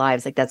actual real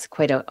lives? Like, that's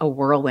quite a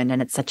whirlwind,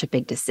 and it's such a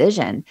big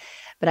decision.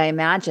 But I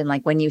imagine,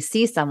 like, when you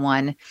see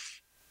someone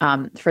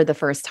for the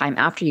first time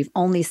after you've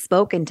only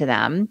spoken to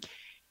them,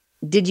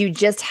 did you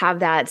just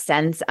have that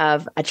sense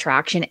of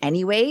attraction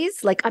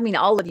anyways? Like,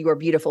 all of you are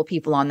beautiful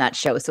people on that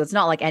show, so it's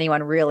not like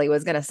anyone really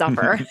was going to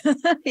suffer,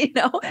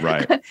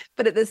 Right.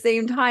 But at the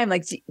same time,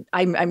 like,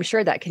 I'm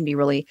sure that can be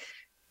really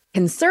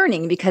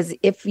concerning, because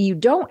if you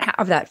don't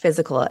have that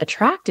physical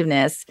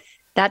attractiveness,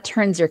 that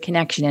turns your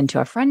connection into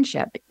a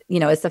friendship.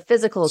 It's the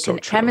physical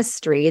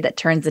chemistry that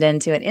turns it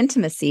into an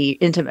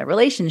intimate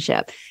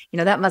relationship.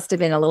 That must have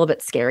been a little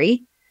bit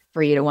scary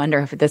for you to wonder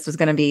if this was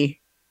going to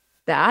be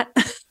that.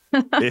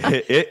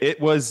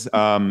 It was.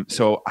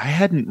 So I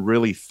hadn't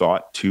really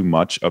thought too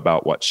much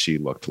about what she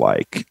looked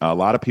like. A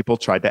lot of people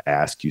tried to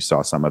ask. You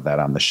saw some of that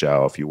on the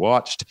show if you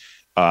watched,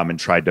 and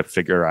tried to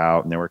figure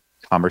out. And there were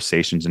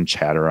conversations and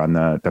chatter on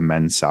the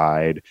men's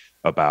side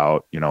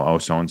about,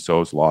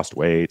 so-and-so's lost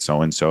weight.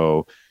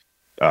 So-and-so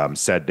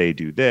said they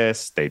do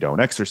this, they don't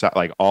exercise,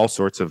 like all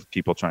sorts of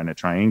people trying to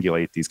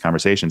triangulate these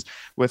conversations.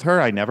 With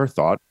her, I never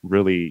thought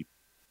really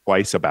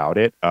twice about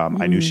it.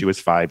 I knew she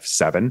was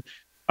 5'7".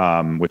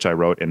 which I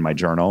wrote in my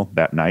journal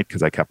that night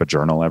because I kept a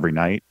journal every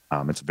night.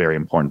 It's very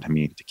important to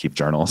me to keep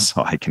journals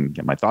so I can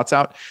get my thoughts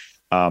out.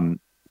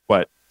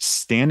 But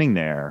standing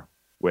there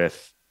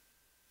with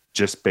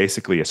just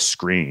basically a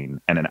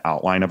screen and an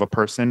outline of a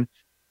person,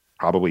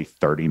 probably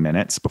 30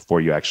 minutes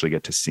before you actually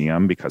get to see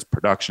them because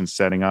production's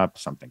setting up,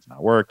 something's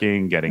not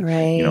working,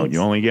 you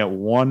only get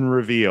one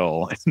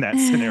reveal in that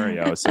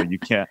scenario. So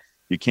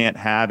you can't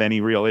have any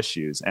real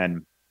issues.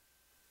 And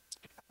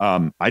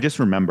I just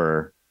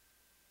remember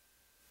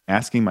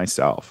asking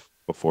myself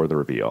before the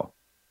reveal,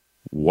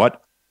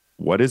 what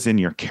is in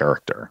your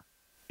character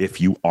if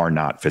you are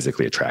not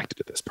physically attracted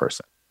to this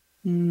person?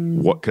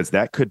 Because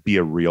that could be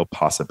a real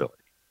possibility.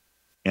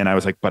 And I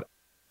was like, but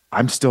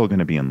I'm still going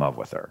to be in love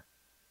with her.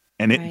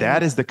 And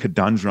that is the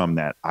conundrum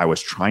that I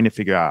was trying to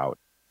figure out.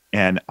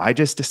 And I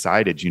just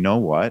decided, you know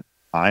what?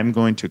 I'm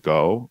going to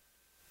go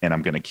and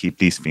I'm going to keep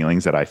these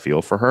feelings that I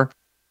feel for her.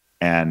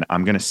 And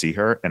I'm going to see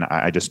her. And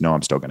I just know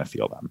I'm still going to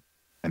feel them.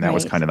 And that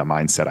was kind of the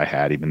mindset I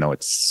had, even though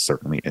it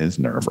certainly is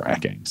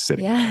nerve-wracking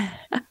sitting there.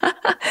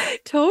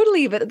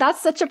 Totally. But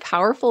that's such a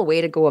powerful way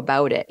to go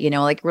about it.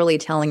 Like really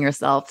telling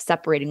yourself,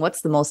 separating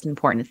what's the most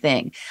important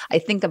thing. I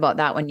think about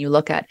that when you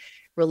look at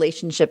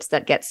relationships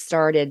that get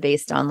started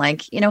based on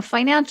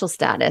financial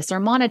status or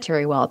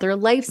monetary wealth or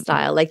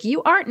lifestyle. Like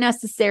you aren't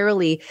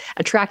necessarily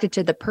attracted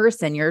to the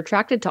person. You're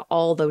attracted to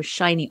all those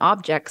shiny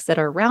objects that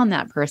are around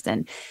that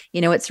person.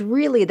 It's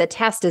really the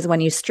test is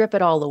when you strip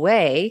it all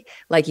away,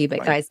 like you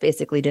guys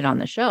basically did on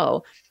the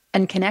show,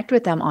 and connect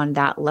with them on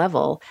that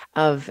level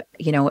of,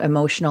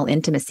 emotional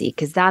intimacy.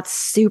 Because that's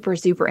super,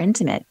 super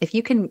intimate. If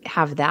you can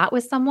have that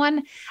with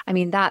someone, I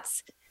mean,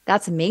 that's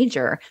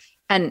major.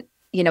 And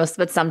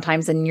but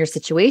sometimes in your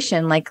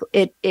situation,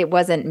 it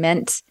wasn't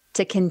meant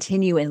to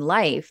continue in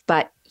life,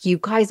 but you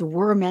guys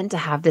were meant to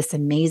have this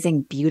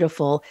amazing,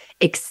 beautiful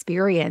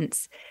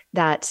experience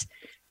that,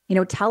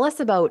 tell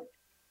us about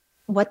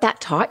what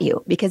that taught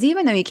you. Because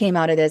even though you came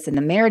out of this and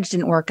the marriage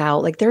didn't work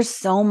out, there's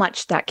so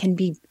much that can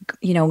be,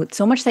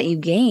 so much that you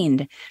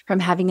gained from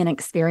having an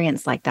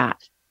experience like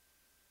that.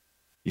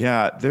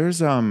 Yeah,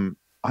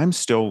 I'm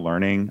still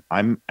learning.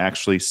 I'm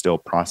actually still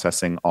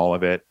processing all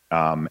of it.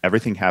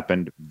 Everything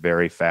happened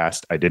very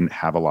fast. I didn't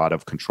have a lot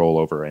of control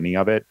over any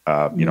of it.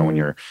 When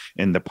you're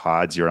in the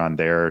pods, you're on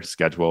their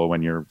schedule.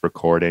 When you're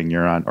recording,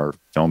 or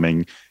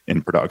filming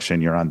in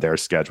production, you're on their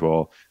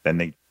schedule. Then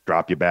they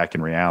drop you back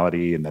in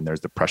reality. And then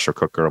there's the pressure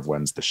cooker of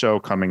when's the show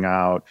coming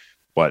out?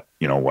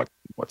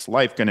 What's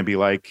life going to be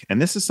like?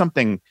 And this is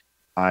something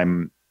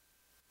I'm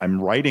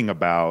writing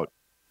about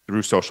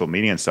through social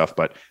media and stuff,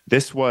 but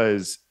this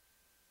was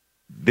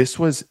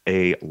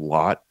a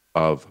lot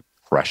of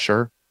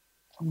pressure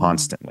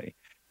constantly.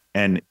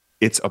 And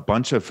it's a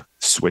bunch of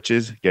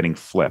switches getting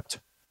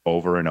flipped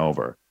over and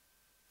over.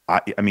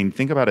 I mean,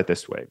 think about it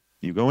this way.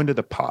 You go into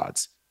the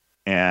pods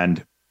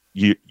and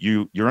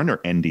you're under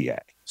NDA.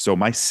 So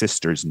my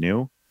sisters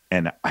knew,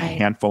 and a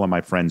handful of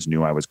my friends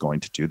knew I was going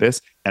to do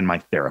this, and my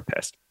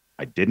therapist.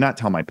 I did not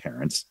tell my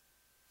parents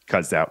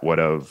because that would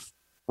have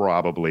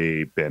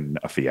probably been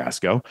a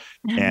fiasco.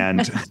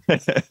 And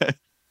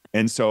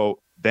and so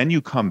then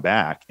you come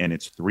back and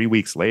it's 3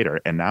 weeks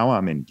later and now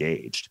I'm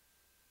engaged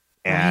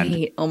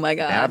and oh my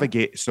God,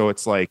 navigate. So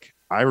it's like,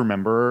 I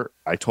remember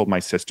I told my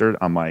sister,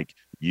 I'm like,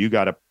 you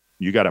gotta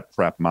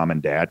prep mom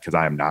and dad, because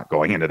I am not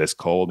going into this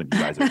cold and you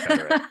guys are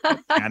better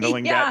at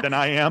handling that than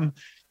I am.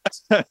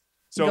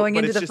 So going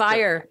into the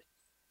fire.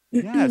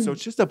 So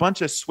it's just a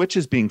bunch of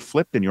switches being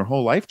flipped and your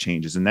whole life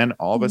changes. And then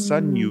all of a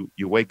sudden you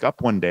wake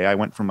up one day. I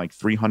went from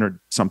 300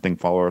 something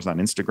followers on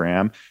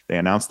Instagram. They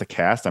announced the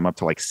cast. I'm up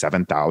to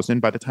 7,000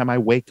 by the time I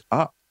wake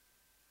up.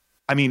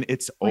 I mean,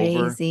 it's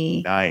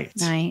crazy. overnight.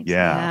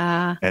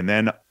 Yeah. And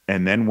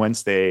then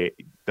once the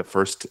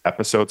first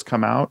episodes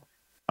come out,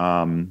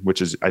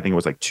 which is, I think it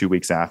was 2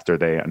 weeks after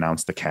they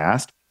announced the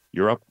cast,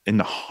 you're up in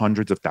the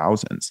hundreds of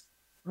thousands.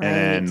 Right.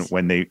 And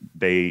when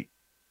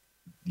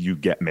you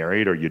get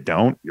married or you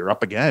don't, you're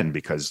up again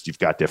because you've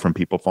got different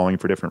people falling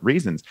for different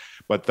reasons.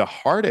 But the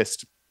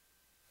hardest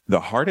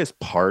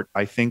part,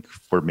 I think,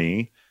 for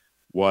me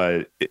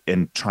was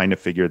in trying to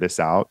figure this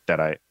out,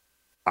 that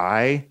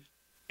I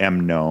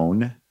am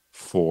known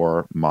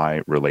for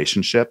my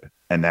relationship,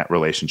 and that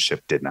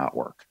relationship did not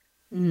work.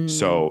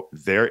 So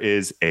there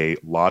is a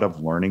lot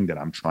of learning that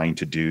I'm trying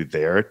to do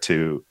there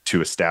to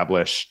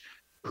establish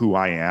who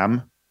I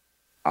am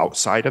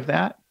outside of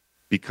that,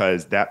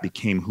 because that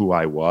became who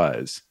I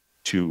was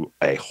to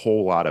a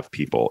whole lot of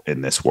people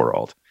in this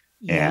world,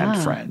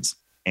 and friends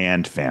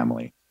and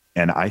family.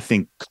 And I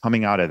think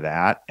coming out of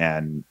that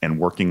and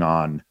working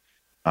on,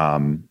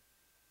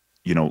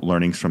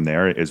 learnings from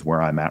there is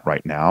where I'm at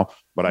right now.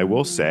 But I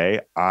will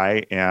say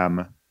I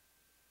am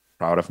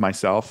proud of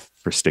myself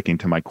for sticking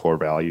to my core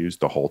values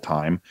the whole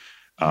time,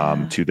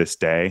 to this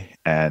day.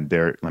 And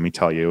let me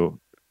tell you,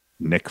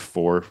 Nick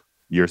 4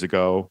 years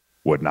ago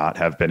would not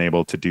have been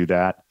able to do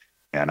that.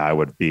 And I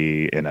would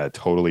be in a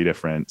totally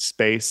different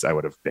space. I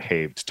would have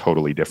behaved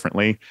totally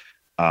differently.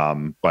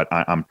 But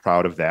I'm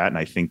proud of that. And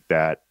I think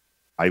that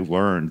I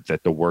learned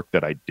that the work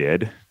that I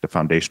did, the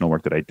foundational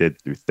work that I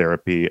did through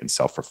therapy and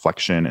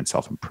self-reflection and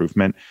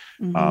self-improvement,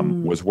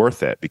 was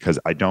worth it, because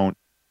I don't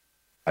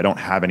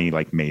have any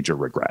like major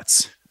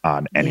regrets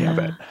on any of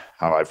it,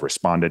 how I've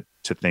responded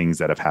to things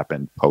that have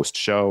happened post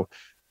show,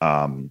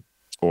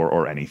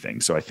 or anything.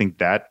 So I think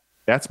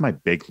that's my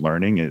big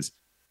learning is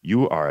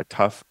you are a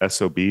tough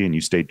SOB and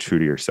you stayed true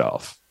to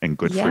yourself, and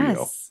good for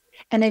you.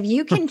 And if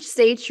you can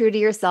stay true to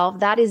yourself,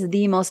 that is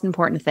the most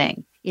important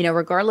thing,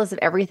 regardless of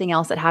everything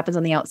else that happens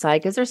on the outside,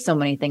 because there's so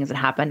many things that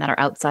happen that are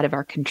outside of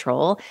our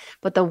control.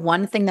 But the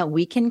one thing that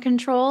we can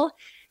control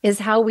is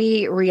how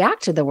we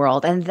react to the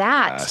world. And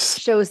that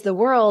shows the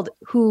world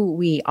who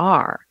we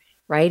are.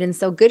 Right. And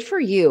so good for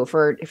you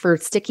for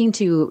sticking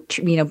to,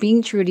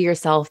 being true to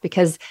yourself,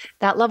 because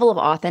that level of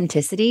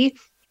authenticity,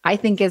 I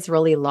think, is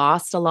really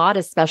lost a lot,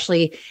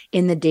 especially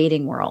in the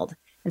dating world.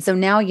 And so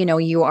now,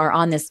 you are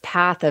on this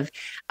path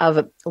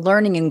of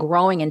learning and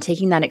growing and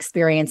taking that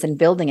experience and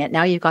building it.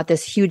 Now you've got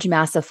this huge,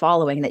 massive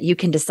following that you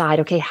can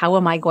decide, okay, how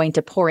am I going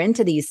to pour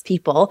into these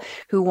people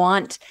who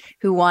want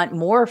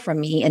more from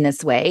me in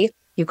this way?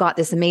 You've got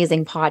this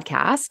amazing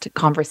podcast,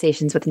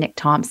 Conversations with Nick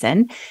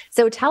Thompson.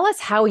 So tell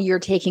us how you're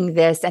taking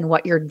this and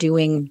what you're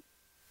doing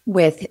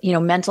with,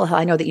 mental health.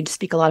 I know that you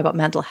speak a lot about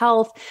mental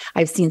health.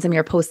 I've seen some of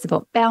your posts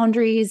about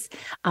boundaries,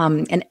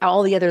 and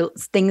all the other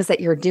things that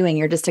you're doing.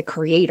 You're just a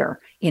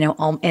creator,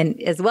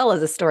 and as well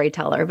as a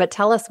storyteller. But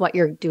tell us what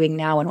you're doing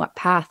now and what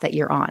path that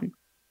you're on.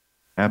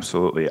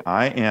 Absolutely.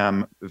 I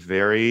am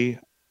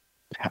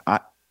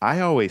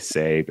I always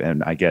say,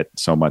 and I get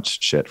so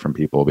much shit from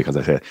people because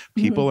I say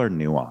people are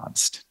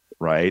nuanced,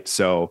 right?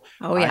 So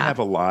I have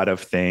a lot of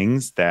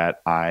things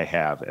that I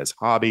have as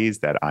hobbies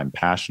that I'm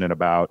passionate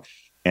about.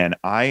 And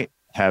I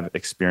have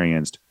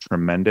experienced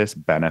tremendous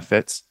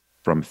benefits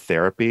from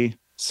therapy,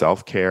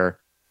 self-care,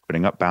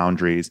 putting up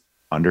boundaries,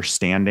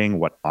 understanding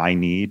what I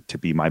need to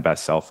be my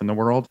best self in the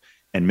world,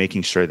 and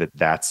making sure that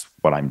that's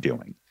what I'm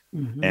doing.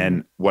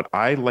 And what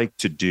I like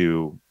to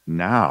do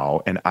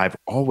now, and I've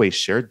always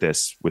shared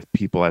this with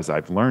people as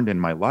I've learned in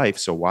my life,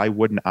 so why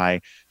wouldn't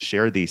I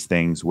share these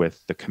things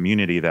with the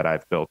community that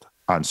I've built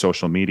on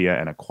social media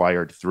and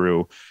acquired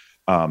through,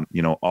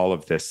 all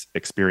of this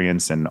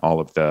experience and all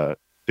of the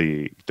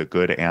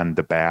good and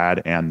the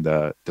bad and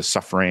the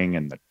suffering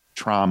and the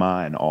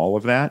trauma and all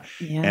of that,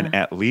 and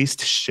at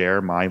least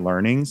share my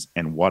learnings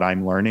and what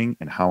I'm learning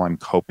and how I'm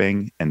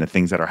coping and the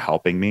things that are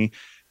helping me,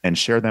 and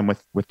share them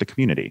with the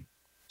community.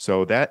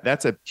 So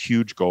that's a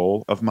huge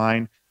goal of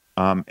mine.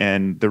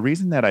 And the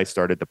reason that I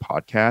started the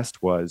podcast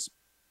was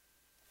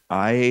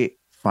I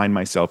find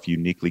myself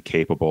uniquely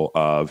capable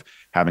of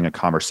having a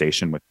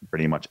conversation with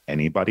pretty much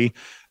anybody.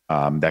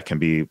 That can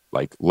be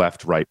like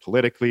left, right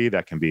politically.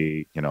 That can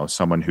be,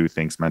 someone who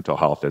thinks mental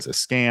health is a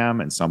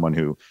scam, and someone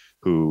who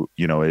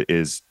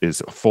is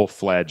a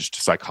full-fledged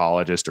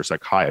psychologist or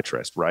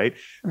psychiatrist, right?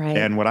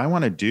 And what I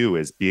want to do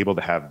is be able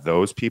to have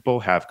those people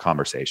have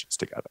conversations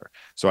together.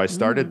 So I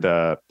started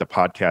the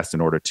podcast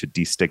in order to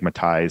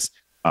destigmatize,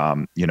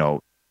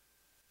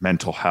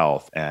 mental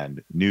health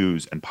and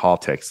news and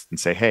politics, and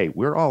say, hey,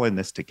 we're all in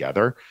this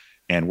together,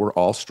 and we're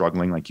all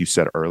struggling, like you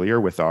said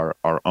earlier, with our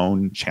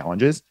own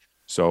challenges.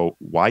 So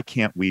why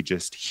can't we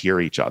just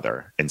hear each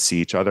other and see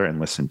each other and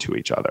listen to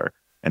each other?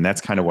 And that's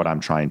kind of what I'm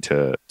trying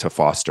to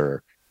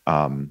foster,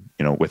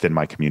 within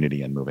my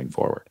community and moving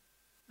forward.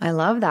 I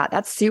love that.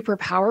 That's super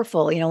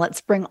powerful.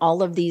 Let's bring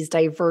all of these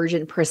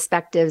divergent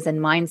perspectives and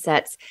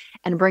mindsets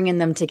and bringing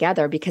them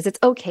together, because it's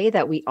okay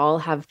that we all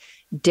have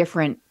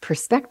different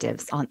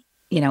perspectives on,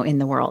 in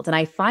the world. And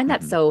I find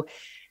that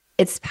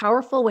it's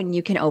powerful when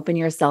you can open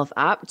yourself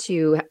up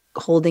to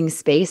holding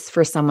space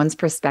for someone's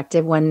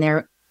perspective when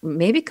they're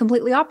maybe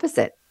completely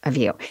opposite of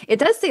you. It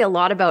does say a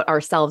lot about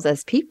ourselves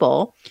as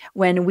people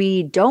when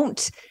we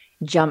don't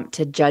jump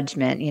to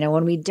judgment,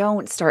 when we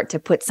don't start to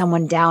put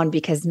someone down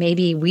because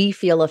maybe we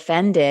feel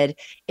offended.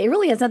 It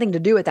really has nothing to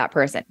do with that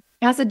person.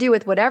 It has to do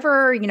with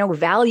whatever,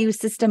 value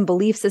system,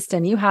 belief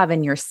system you have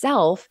in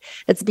yourself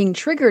that's being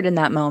triggered in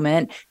that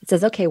moment. It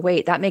says, okay,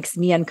 wait, that makes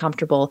me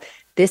uncomfortable.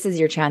 This is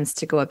your chance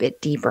to go a bit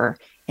deeper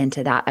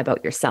into that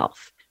about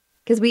yourself.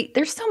 Because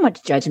there's so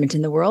much judgment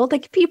in the world.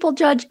 Like, people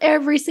judge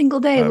every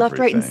single day, left,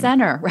 right, and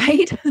center,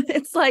 right?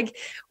 It's like,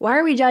 why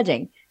are we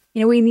judging?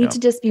 We need to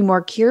just be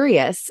more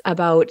curious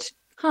about,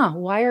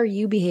 why are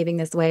you behaving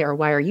this way? Or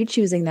why are you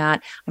choosing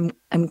that?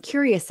 I'm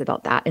curious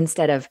about that,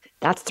 instead of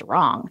that's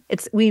wrong.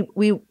 It's we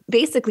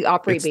basically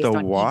operate based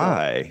on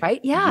why, ego,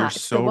 right? Yeah. You're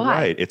so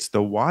right. It's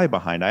the why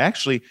behind.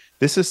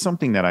 This is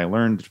something that I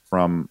learned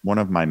from one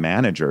of my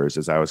managers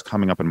as I was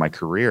coming up in my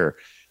career.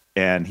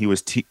 And he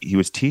was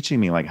teaching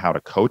me like how to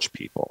coach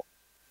people.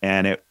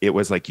 And it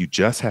was like, you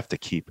just have to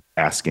keep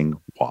asking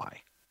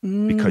why,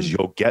 because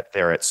you'll get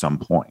there at some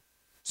point.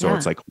 So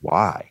it's like,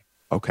 why?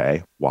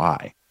 Okay.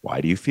 Why? Why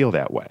do you feel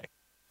that way?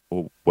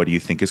 Well, what do you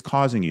think is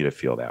causing you to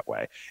feel that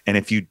way? And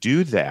if you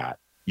do that,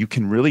 you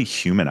can really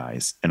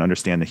humanize and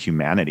understand the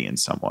humanity in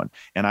someone.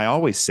 And I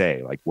always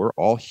say, like, we're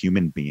all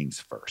human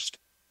beings first.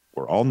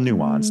 We're all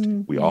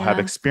nuanced. We all have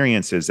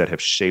experiences that have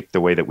shaped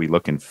the way that we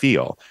look and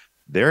feel.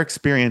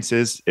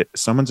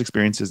 someone's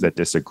experiences that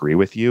disagree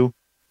with you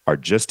are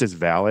just as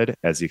valid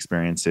as the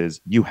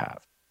experiences you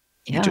have.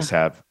 Yeah.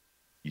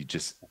 You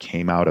just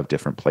came out of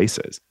different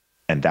places,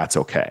 and that's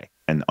okay.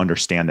 And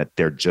understand that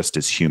they're just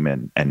as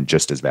human and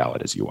just as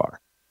valid as you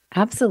are.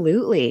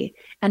 Absolutely.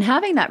 And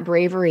having that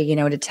bravery,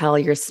 to tell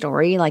your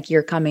story, like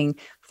you're coming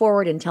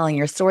forward and telling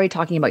your story,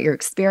 talking about your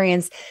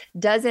experience,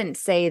 doesn't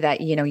say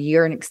that,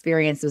 your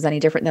experience was any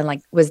different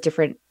than was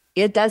different.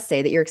 It does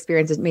say that your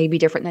experience is maybe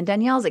different than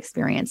Danielle's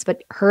experience,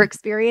 but her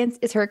experience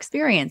is her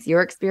experience.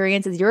 Your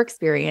experience is your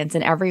experience.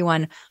 And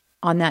everyone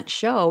on that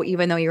show,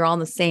 even though you're all on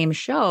the same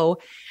show,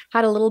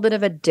 had a little bit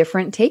of a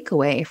different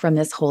takeaway from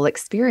this whole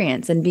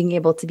experience, and being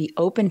able to be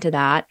open to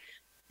that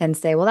and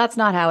say, well, that's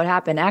not how it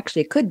happened.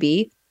 Actually, it could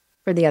be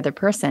for the other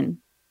person.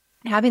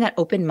 Having that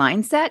open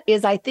mindset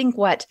is, I think,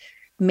 what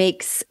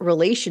makes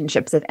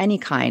relationships of any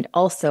kind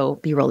also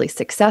be really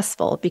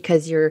successful,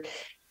 because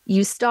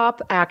you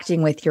stop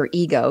acting with your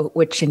ego,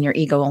 and your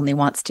ego only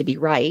wants to be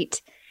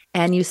right.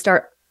 And you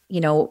start,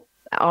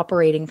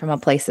 operating from a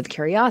place of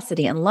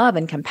curiosity and love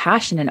and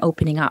compassion and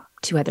opening up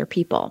to other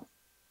people.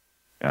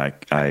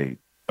 I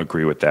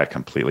agree with that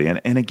completely.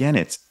 And again,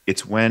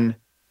 it's when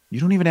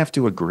you don't even have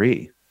to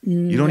agree.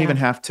 You don't even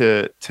have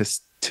to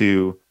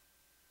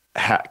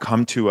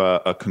come to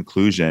a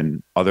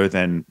conclusion other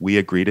than we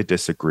agree to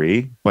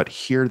disagree, but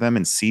hear them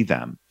and see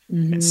them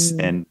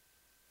and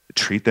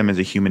treat them as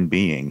a human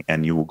being.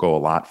 And you will go a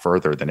lot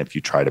further than if you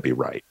try to be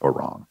right or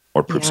wrong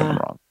or prove someone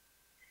wrong.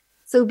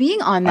 So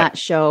being on that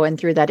show and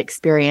through that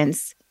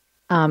experience,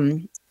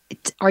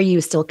 are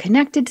you still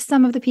connected to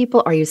some of the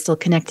people? Are you still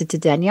connected to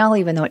Danielle,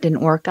 even though it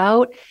didn't work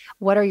out?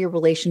 What are your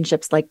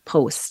relationships like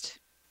post?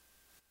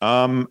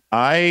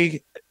 I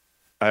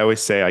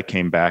always say I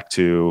came back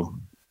to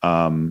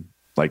my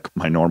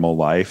normal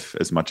life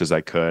as much as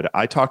I could.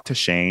 I talked to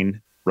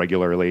Shane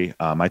regularly.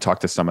 I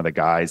talked to some of the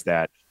guys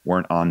that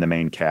weren't on the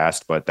main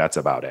cast, but that's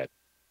about it.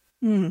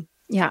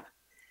 Yeah.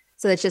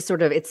 So it's just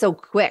it's so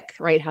quick,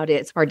 right?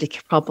 It's hard to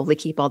probably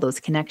keep all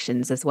those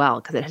connections as well,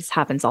 because it just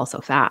happens all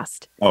so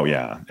fast. Oh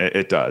yeah,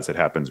 it does. It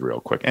happens real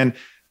quick. And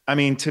I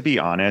mean, to be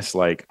honest,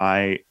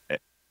 we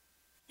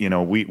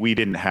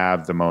didn't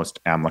have the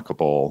most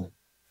amicable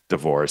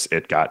divorce.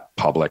 It got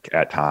public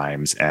at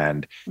times,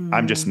 and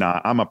I'm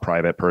a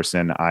private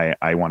person.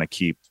 I want to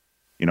keep,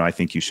 I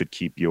think you should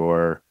keep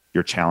your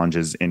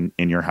challenges in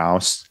your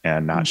house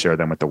and not share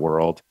them with the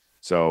world.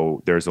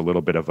 So there's a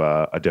little bit of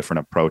a different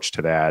approach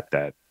to that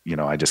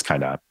I just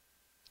kind of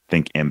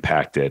think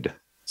impacted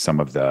some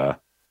of the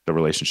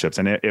relationships.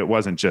 And it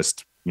wasn't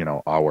just,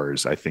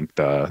 ours. I think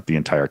the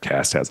entire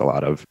cast has a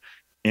lot of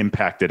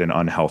impacted and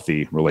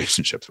unhealthy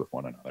relationships with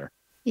one another.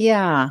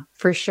 Yeah,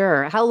 for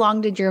sure. How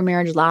long did your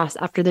marriage last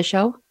after the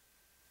show?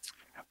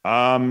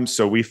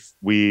 So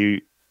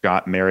we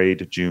got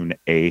married June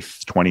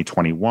 8th,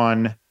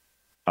 2021.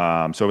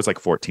 So it was like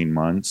 14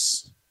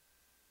 months,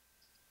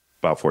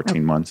 about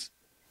 14 months.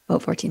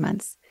 About 14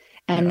 months.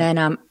 And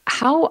then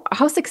how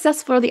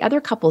successful are the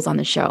other couples on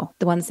the show?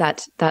 The ones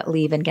that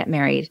leave and get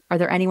married? Are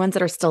there any ones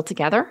that are still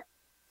together?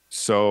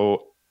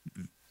 So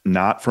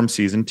not from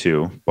season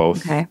 2.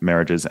 Both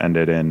marriages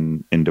ended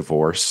in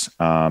divorce.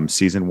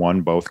 Season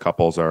 1, both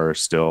couples are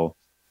still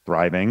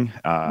thriving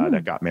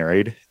that got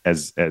married,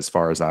 as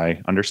far as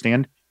I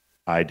understand.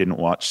 I didn't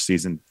watch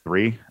season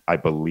 3. I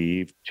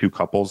believe 2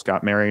 couples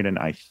got married, and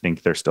I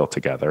think they're still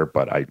together,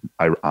 but I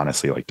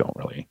honestly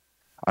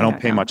I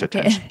don't pay much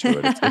attention to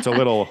it. It's a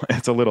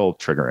little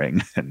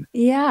triggering and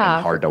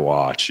hard to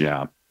watch.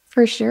 Yeah,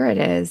 for sure it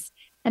is.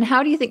 And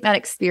how do you think that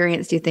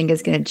experience, do you think,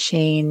 is going to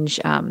change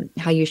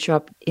how you show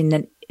up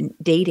in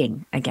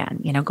dating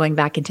again, going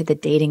back into the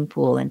dating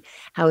pool, and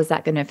how is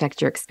that going to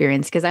affect your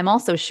experience? Because I'm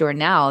also sure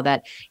now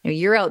that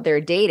you're out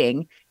there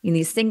dating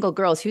these single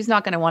girls. Who's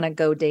not going to want to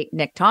go date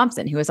Nick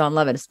Thompson, who was on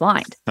Love is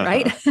Blind,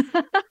 right?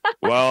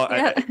 Well,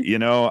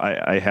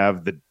 I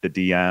have the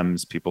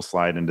DMs. People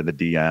slide into the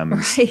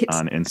DMs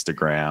on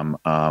Instagram.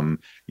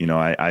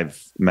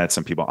 I've met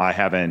some people. I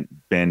haven't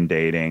been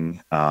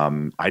dating.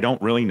 I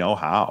don't really know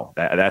how.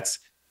 That's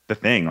the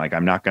thing.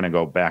 I'm not going to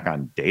go back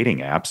on dating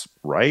apps,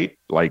 right?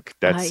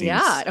 That seems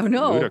I don't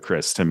know.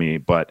 ludicrous to me.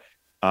 But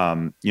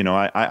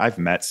I've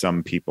met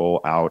some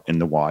people out in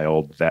the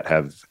wild that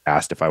have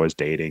asked if I was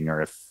dating,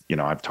 or if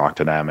I've talked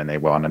to them and they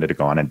wanted to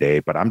go on a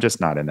date. But I'm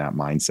just not in that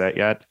mindset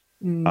yet.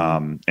 And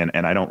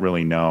I don't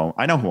really know.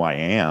 I know who I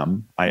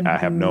am. I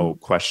have no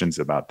questions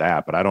about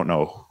that, but I don't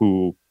know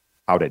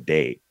how to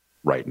date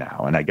right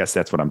now. And I guess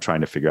that's what I'm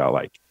trying to figure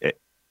out.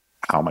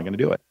 How am I going to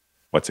do it?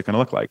 What's it going to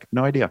look like?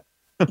 No idea.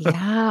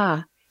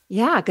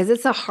 Yeah. Cause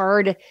it's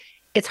hard,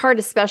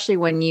 especially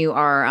when you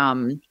are,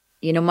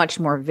 much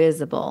more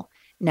visible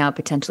now,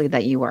 potentially,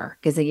 that you are.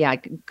 Cause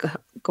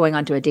going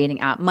onto a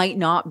dating app might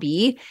not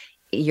be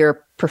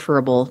your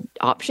preferable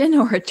option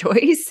or a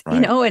choice,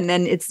 Right. and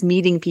then it's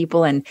meeting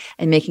people and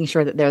making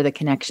sure that they're the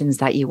connections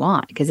that you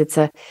want, because it's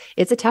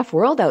a tough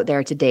world out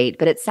there to date.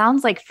 But it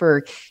sounds like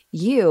for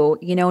you,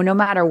 no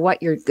matter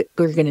what you're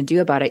going to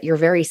do about it, you're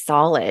very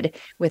solid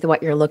with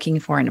what you're looking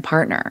for in a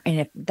partner.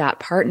 And if that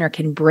partner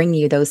can bring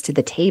you those to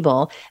the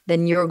table,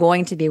 then you're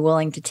going to be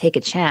willing to take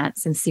a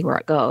chance and see where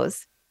it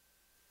goes.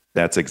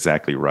 That's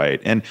exactly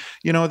right. And,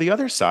 the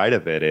other side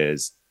of it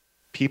is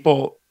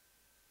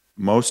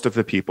most of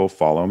the people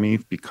follow me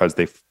because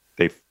they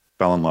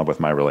fell in love with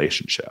my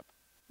relationship.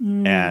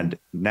 And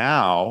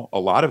now a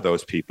lot of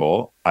those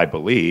people, I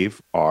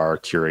believe, are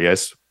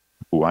curious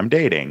who I'm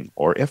dating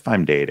or if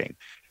I'm dating.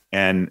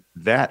 And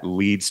that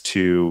leads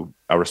to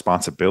a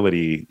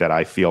responsibility that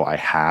I feel I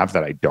have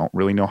that I don't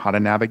really know how to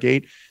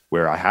navigate,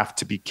 where I have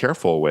to be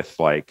careful with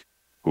like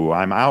who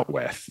I'm out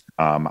with.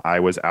 I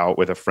was out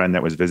with a friend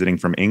that was visiting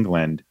from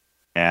England,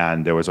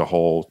 and there was a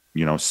whole,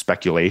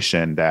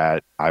 speculation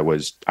that I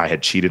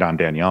had cheated on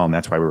Danielle, and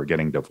that's why we were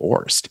getting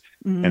divorced.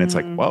 And it's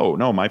like, whoa,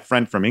 no, my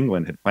friend from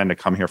England had planned to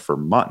come here for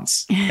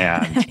months.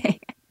 And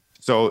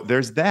so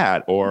there's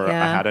that. Or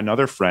I had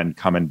another friend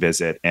come and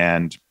visit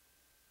and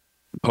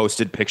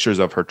posted pictures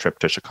of her trip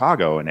to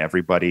Chicago, and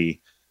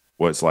everybody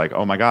was like,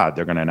 oh my God,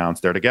 they're going to announce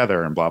they're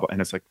together and blah, blah.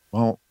 And it's like,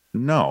 well,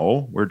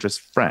 no, we're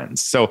just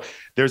friends. So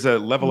there's a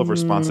level of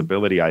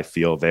responsibility I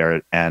feel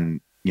there.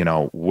 And,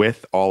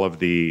 with all of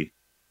the,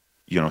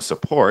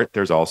 support,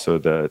 there's also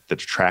the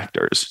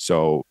detractors.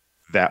 So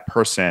that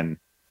person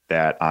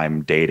that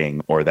I'm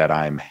dating or that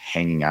I'm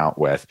hanging out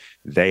with,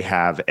 they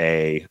have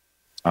they're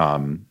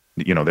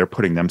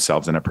putting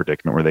themselves in a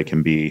predicament where they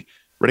can be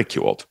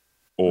ridiculed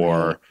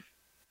and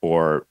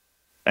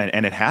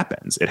it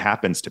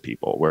happens to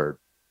people where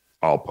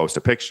I'll post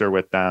a picture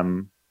with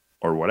them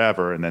or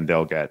whatever, and then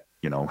they'll get,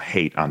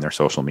 hate on their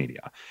social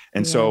media.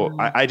 And so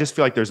I just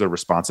feel like there's a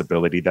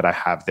responsibility that I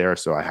have there.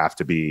 So I have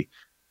to be,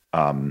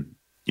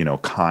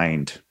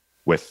 kind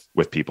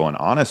with people and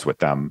honest with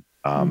them,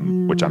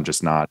 which I'm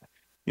just not,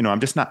 I'm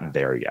just not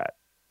there yet.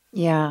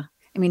 Yeah.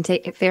 I mean,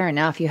 fair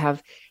enough.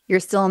 You're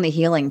still in the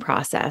healing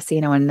process,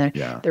 and the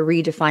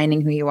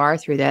redefining who you are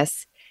through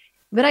this.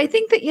 But I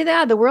think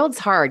that, the world's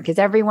hard because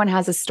everyone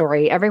has a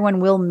story. Everyone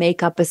will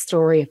make up a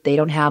story if they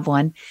don't have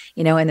one,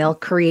 and they'll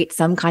create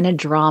some kind of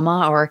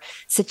drama or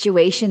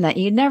situation that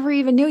you never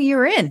even knew you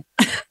were in.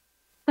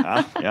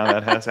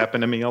 That has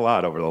happened to me a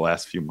lot over the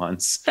last few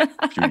months,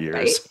 few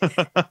years.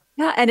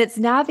 Yeah. And it's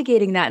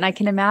navigating that. And I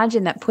can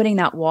imagine that putting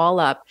that wall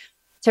up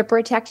to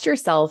protect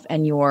yourself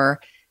and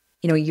your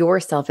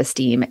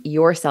self-esteem,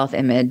 your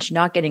self-image,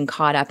 not getting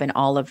caught up in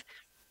all of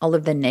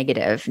the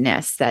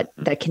negativeness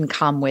that can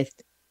come with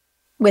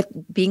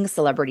being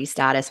celebrity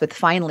status, with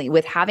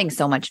having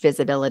so much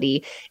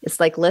visibility.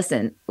 It's like,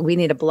 listen, we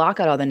need to block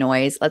out all the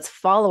noise. Let's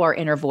follow our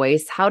inner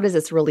voice. How does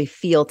this really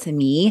feel to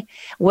me?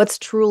 What's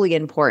truly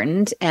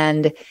important?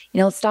 And,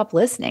 stop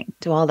listening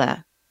to all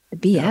the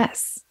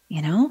BS,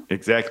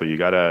 Exactly. You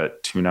got to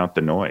tune out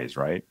the noise,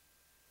 right?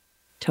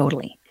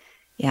 Totally.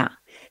 Yeah.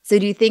 So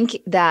do you think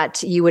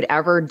that you would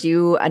ever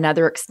do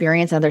another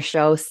experience, another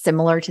show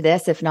similar to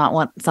this, if not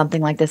want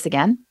something like this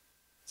again?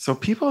 So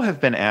people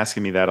have been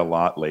asking me that a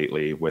lot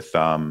lately with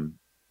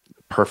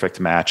Perfect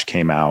Match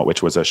came out,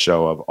 which was a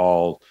show of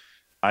all,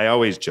 I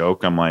always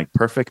joke, I'm like,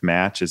 Perfect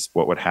Match is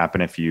what would happen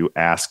if you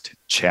asked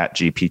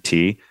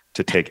ChatGPT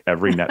to take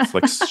every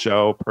Netflix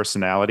show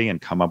personality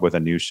and come up with a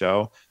new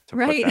show to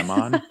put them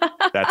on.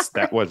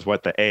 That was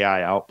what the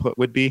AI output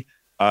would be.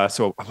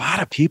 So a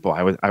lot of people,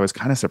 I was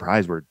kind of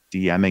surprised, were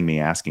DMing me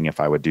asking if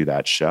I would do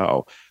that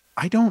show.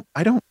 I don't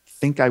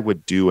think I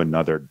would do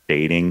another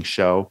dating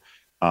show.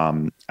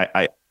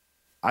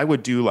 I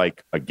would do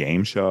like a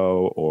game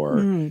show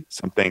or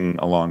something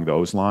along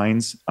those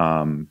lines.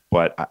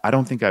 But I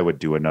don't think I would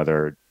do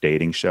another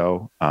dating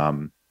show,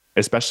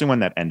 especially one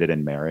that ended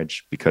in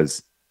marriage,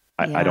 because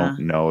I don't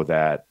know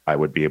that I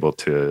would be able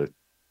to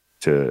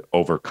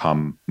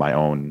overcome my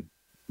own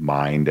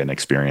mind and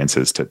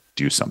experiences to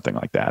do something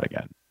like that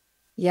again.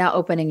 Yeah.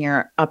 Opening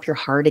up your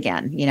heart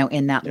again,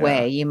 in that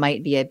way. You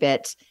might be a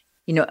bit,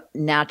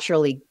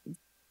 naturally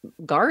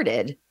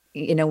guarded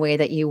in a way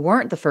that you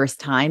weren't the first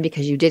time,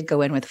 because you did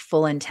go in with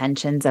full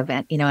intentions of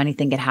it,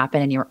 anything could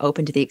happen and you were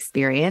open to the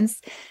experience.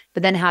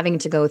 But then having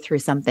to go through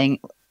something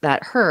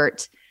that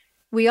hurt,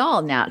 we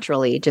all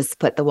naturally just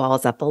put the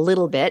walls up a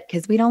little bit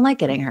because we don't like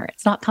getting hurt.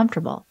 It's not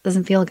comfortable. It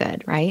doesn't feel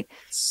good, right?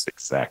 That's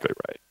exactly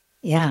right.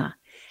 Yeah.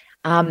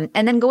 And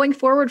then going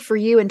forward for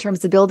you in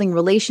terms of building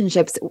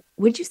relationships,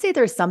 would you say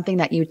there's something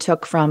that you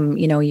took from,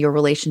 your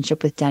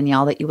relationship with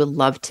Danielle that you would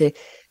love to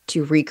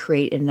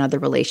recreate in another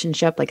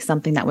relationship, like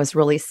something that was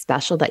really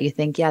special that you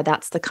think,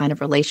 that's the kind of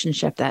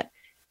relationship that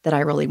I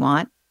really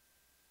want?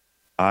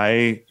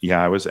 I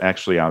was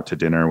actually out to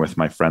dinner with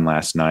my friend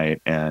last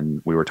night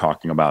and we were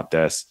talking about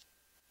this.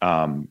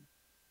 I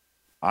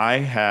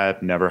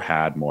had never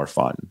had more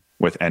fun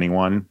with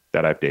anyone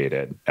that I've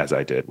dated as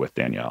I did with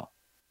Danielle.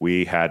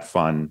 We had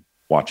fun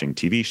watching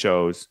TV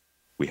shows.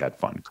 We had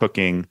fun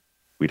cooking.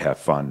 We'd have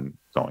fun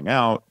going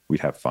out. We'd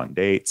have fun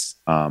dates.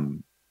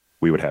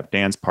 We would have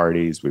dance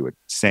parties. We would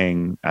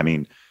sing. I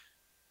mean,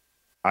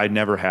 I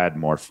never had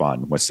more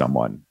fun with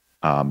someone.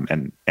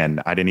 And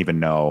I didn't even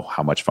know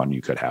how much fun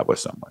you could have with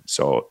someone.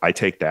 So I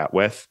take that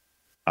with,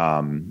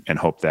 and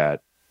hope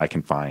that I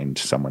can find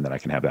someone that I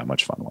can have that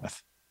much fun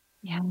with.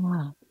 Yeah.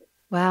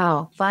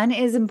 Wow. Fun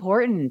is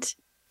important,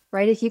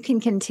 right? If you can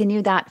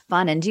continue that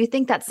fun. And do you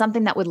think that's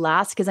something that would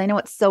last? Because I know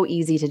it's so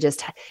easy to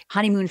just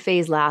honeymoon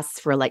phase lasts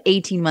for like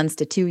 18 months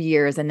to 2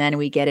 years. And then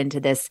we get into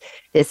this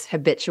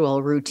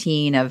habitual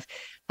routine of,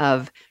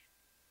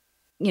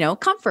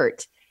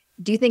 comfort.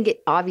 Do you think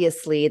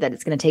obviously that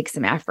it's going to take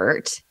some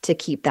effort to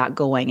keep that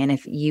going? And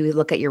if you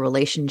look at your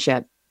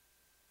relationship,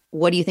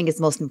 what do you think is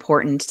most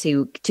important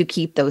to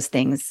keep those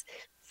things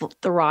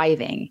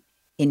thriving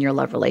in your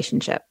love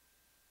relationship?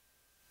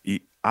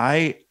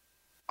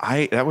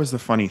 That was the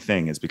funny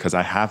thing, is because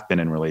I have been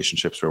in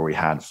relationships where we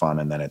had fun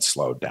and then it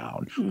slowed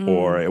down,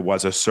 or it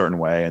was a certain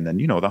way. And then,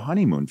 the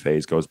honeymoon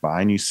phase goes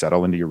by and you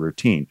settle into your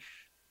routine.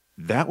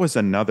 That was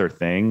another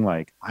thing.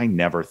 Like, I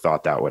never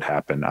thought that would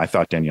happen. I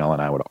thought Danielle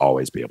and I would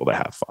always be able to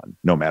have fun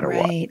no matter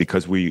what,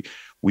 because we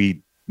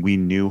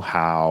knew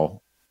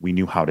how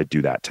to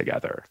do that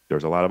together.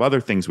 There's a lot of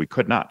other things we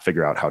could not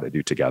figure out how to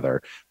do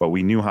together, but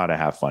we knew how to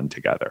have fun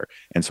together.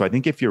 And so I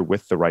think if you're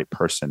with the right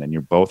person and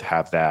you both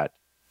have that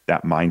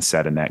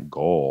mindset and that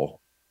goal,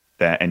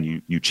 and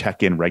you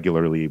check in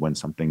regularly when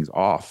something's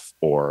off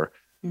or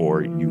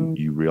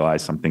you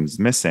realize something's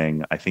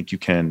missing, I think you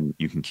can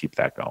keep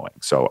that going.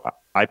 So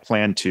I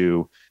plan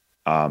to,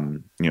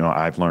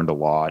 I've learned a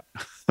lot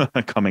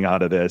coming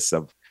out of this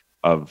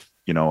of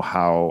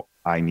how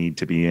I need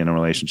to be in a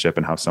relationship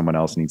and how someone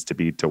else needs to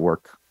be to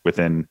work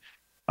within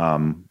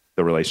the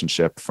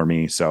relationship for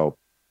me. So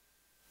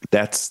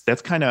that's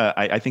kind of,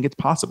 I think it's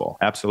possible.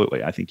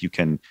 Absolutely. I think you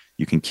can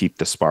keep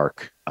the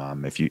spark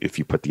if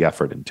you put the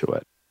effort into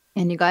it.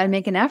 And you got to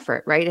make an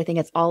effort, right? I think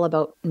it's all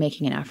about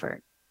making an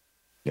effort.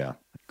 Yeah.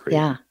 I agree.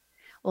 Yeah.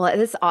 Well,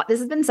 this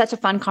has been such a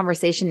fun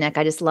conversation, Nick.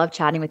 I just love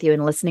chatting with you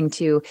and listening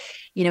to,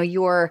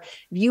 your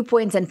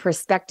viewpoints and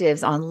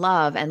perspectives on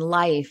love and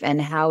life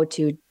and how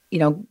to,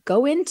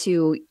 go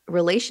into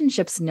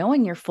relationships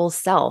knowing your full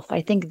self.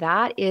 I think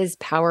that is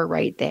power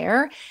right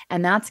there.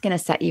 And that's going to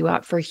set you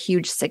up for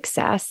huge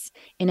success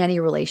in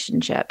any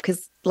relationship.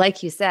 Because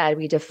like you said,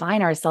 we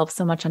define ourselves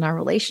so much on our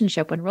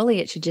relationship when really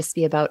it should just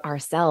be about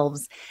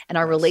ourselves. And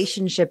our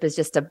relationship is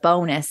just a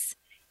bonus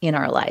in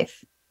our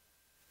life.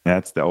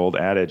 That's the old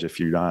adage. If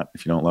you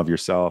don't love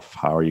yourself,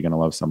 how are you going to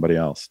love somebody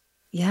else?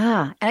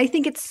 Yeah. And I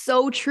think it's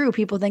so true.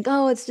 People think,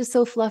 oh, it's just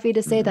so fluffy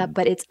to say that,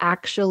 but it's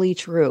actually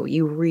true.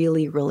 You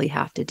really, really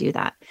have to do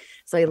that.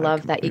 So I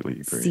love that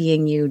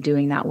seeing you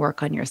doing that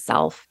work on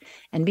yourself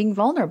and being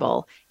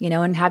vulnerable,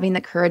 and having the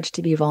courage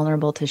to be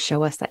vulnerable to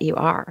show us that you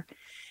are.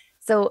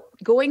 So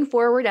going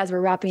forward, as we're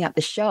wrapping up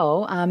the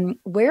show,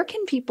 where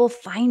can people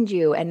find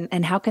you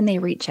and how can they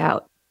reach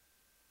out?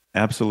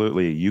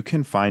 Absolutely. You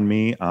can find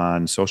me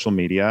on social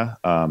media.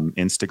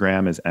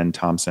 Instagram is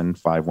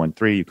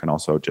nthompson513. You can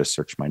also just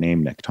search my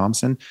name, Nick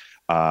Thompson.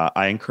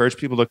 I encourage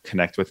people to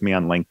connect with me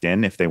on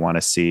LinkedIn if they want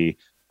to see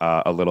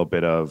a little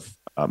bit of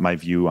my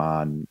view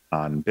on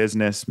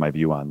business, my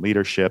view on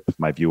leadership,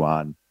 my view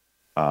on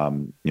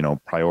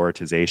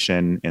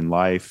prioritization in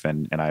life,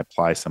 and I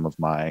apply some of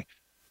my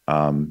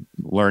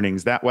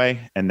learnings that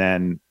way. And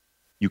then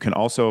you can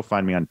also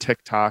find me on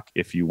TikTok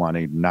if you want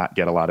to not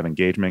get a lot of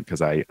engagement,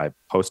 because I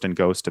post and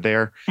ghost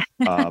there.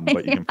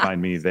 But you can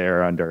find me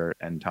there under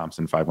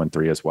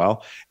nthompson513 as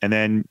well. And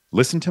then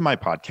listen to my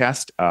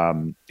podcast.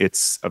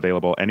 It's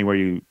available anywhere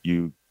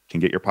you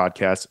can get your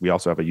podcast. We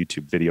also have a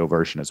YouTube video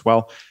version as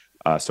well.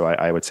 So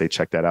I would say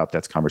check that out.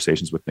 That's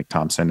Conversations with Nick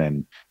Thompson.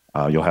 And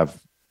you'll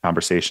have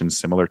conversations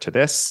similar to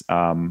this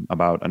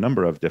about a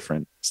number of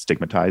different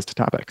stigmatized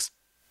topics.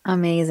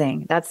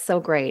 Amazing. That's so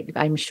great.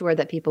 I'm sure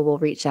that people will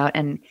reach out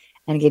and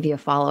give you a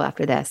follow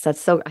after this.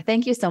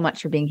 Thank you so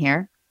much for being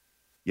here.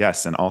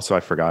 Yes. And also I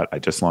forgot, I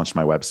just launched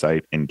my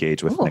website,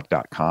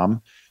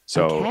 engagewithnick.com.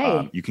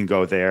 So you can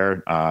go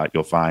there.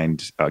 You'll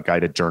find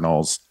guided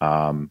journals,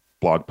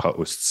 blog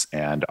posts,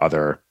 and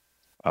other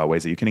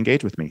ways that you can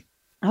engage with me.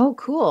 Oh,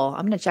 cool.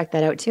 I'm going to check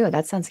that out too.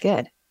 That sounds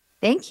good.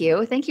 Thank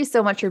you. Thank you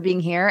so much for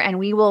being here. And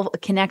we will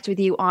connect with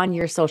you on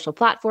your social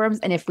platforms.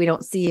 And if we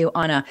don't see you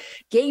on a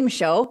game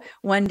show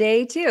one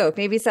day too,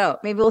 maybe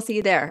we'll see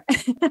you there.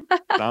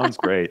 Sounds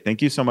great.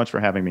 Thank you so much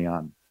for having me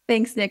on.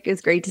 Thanks, Nick.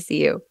 It's great to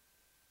see you.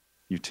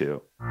 You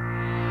too.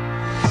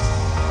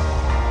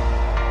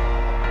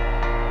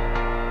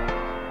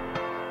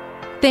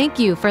 Thank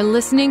you for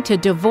listening to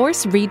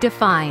Divorce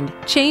Redefined,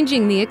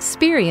 changing the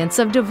experience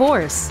of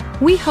divorce.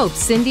 We hope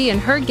Cindy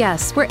and her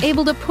guests were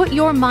able to put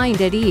your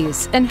mind at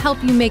ease and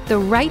help you make the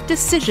right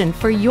decision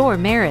for your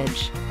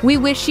marriage. We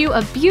wish you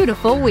a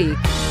beautiful week.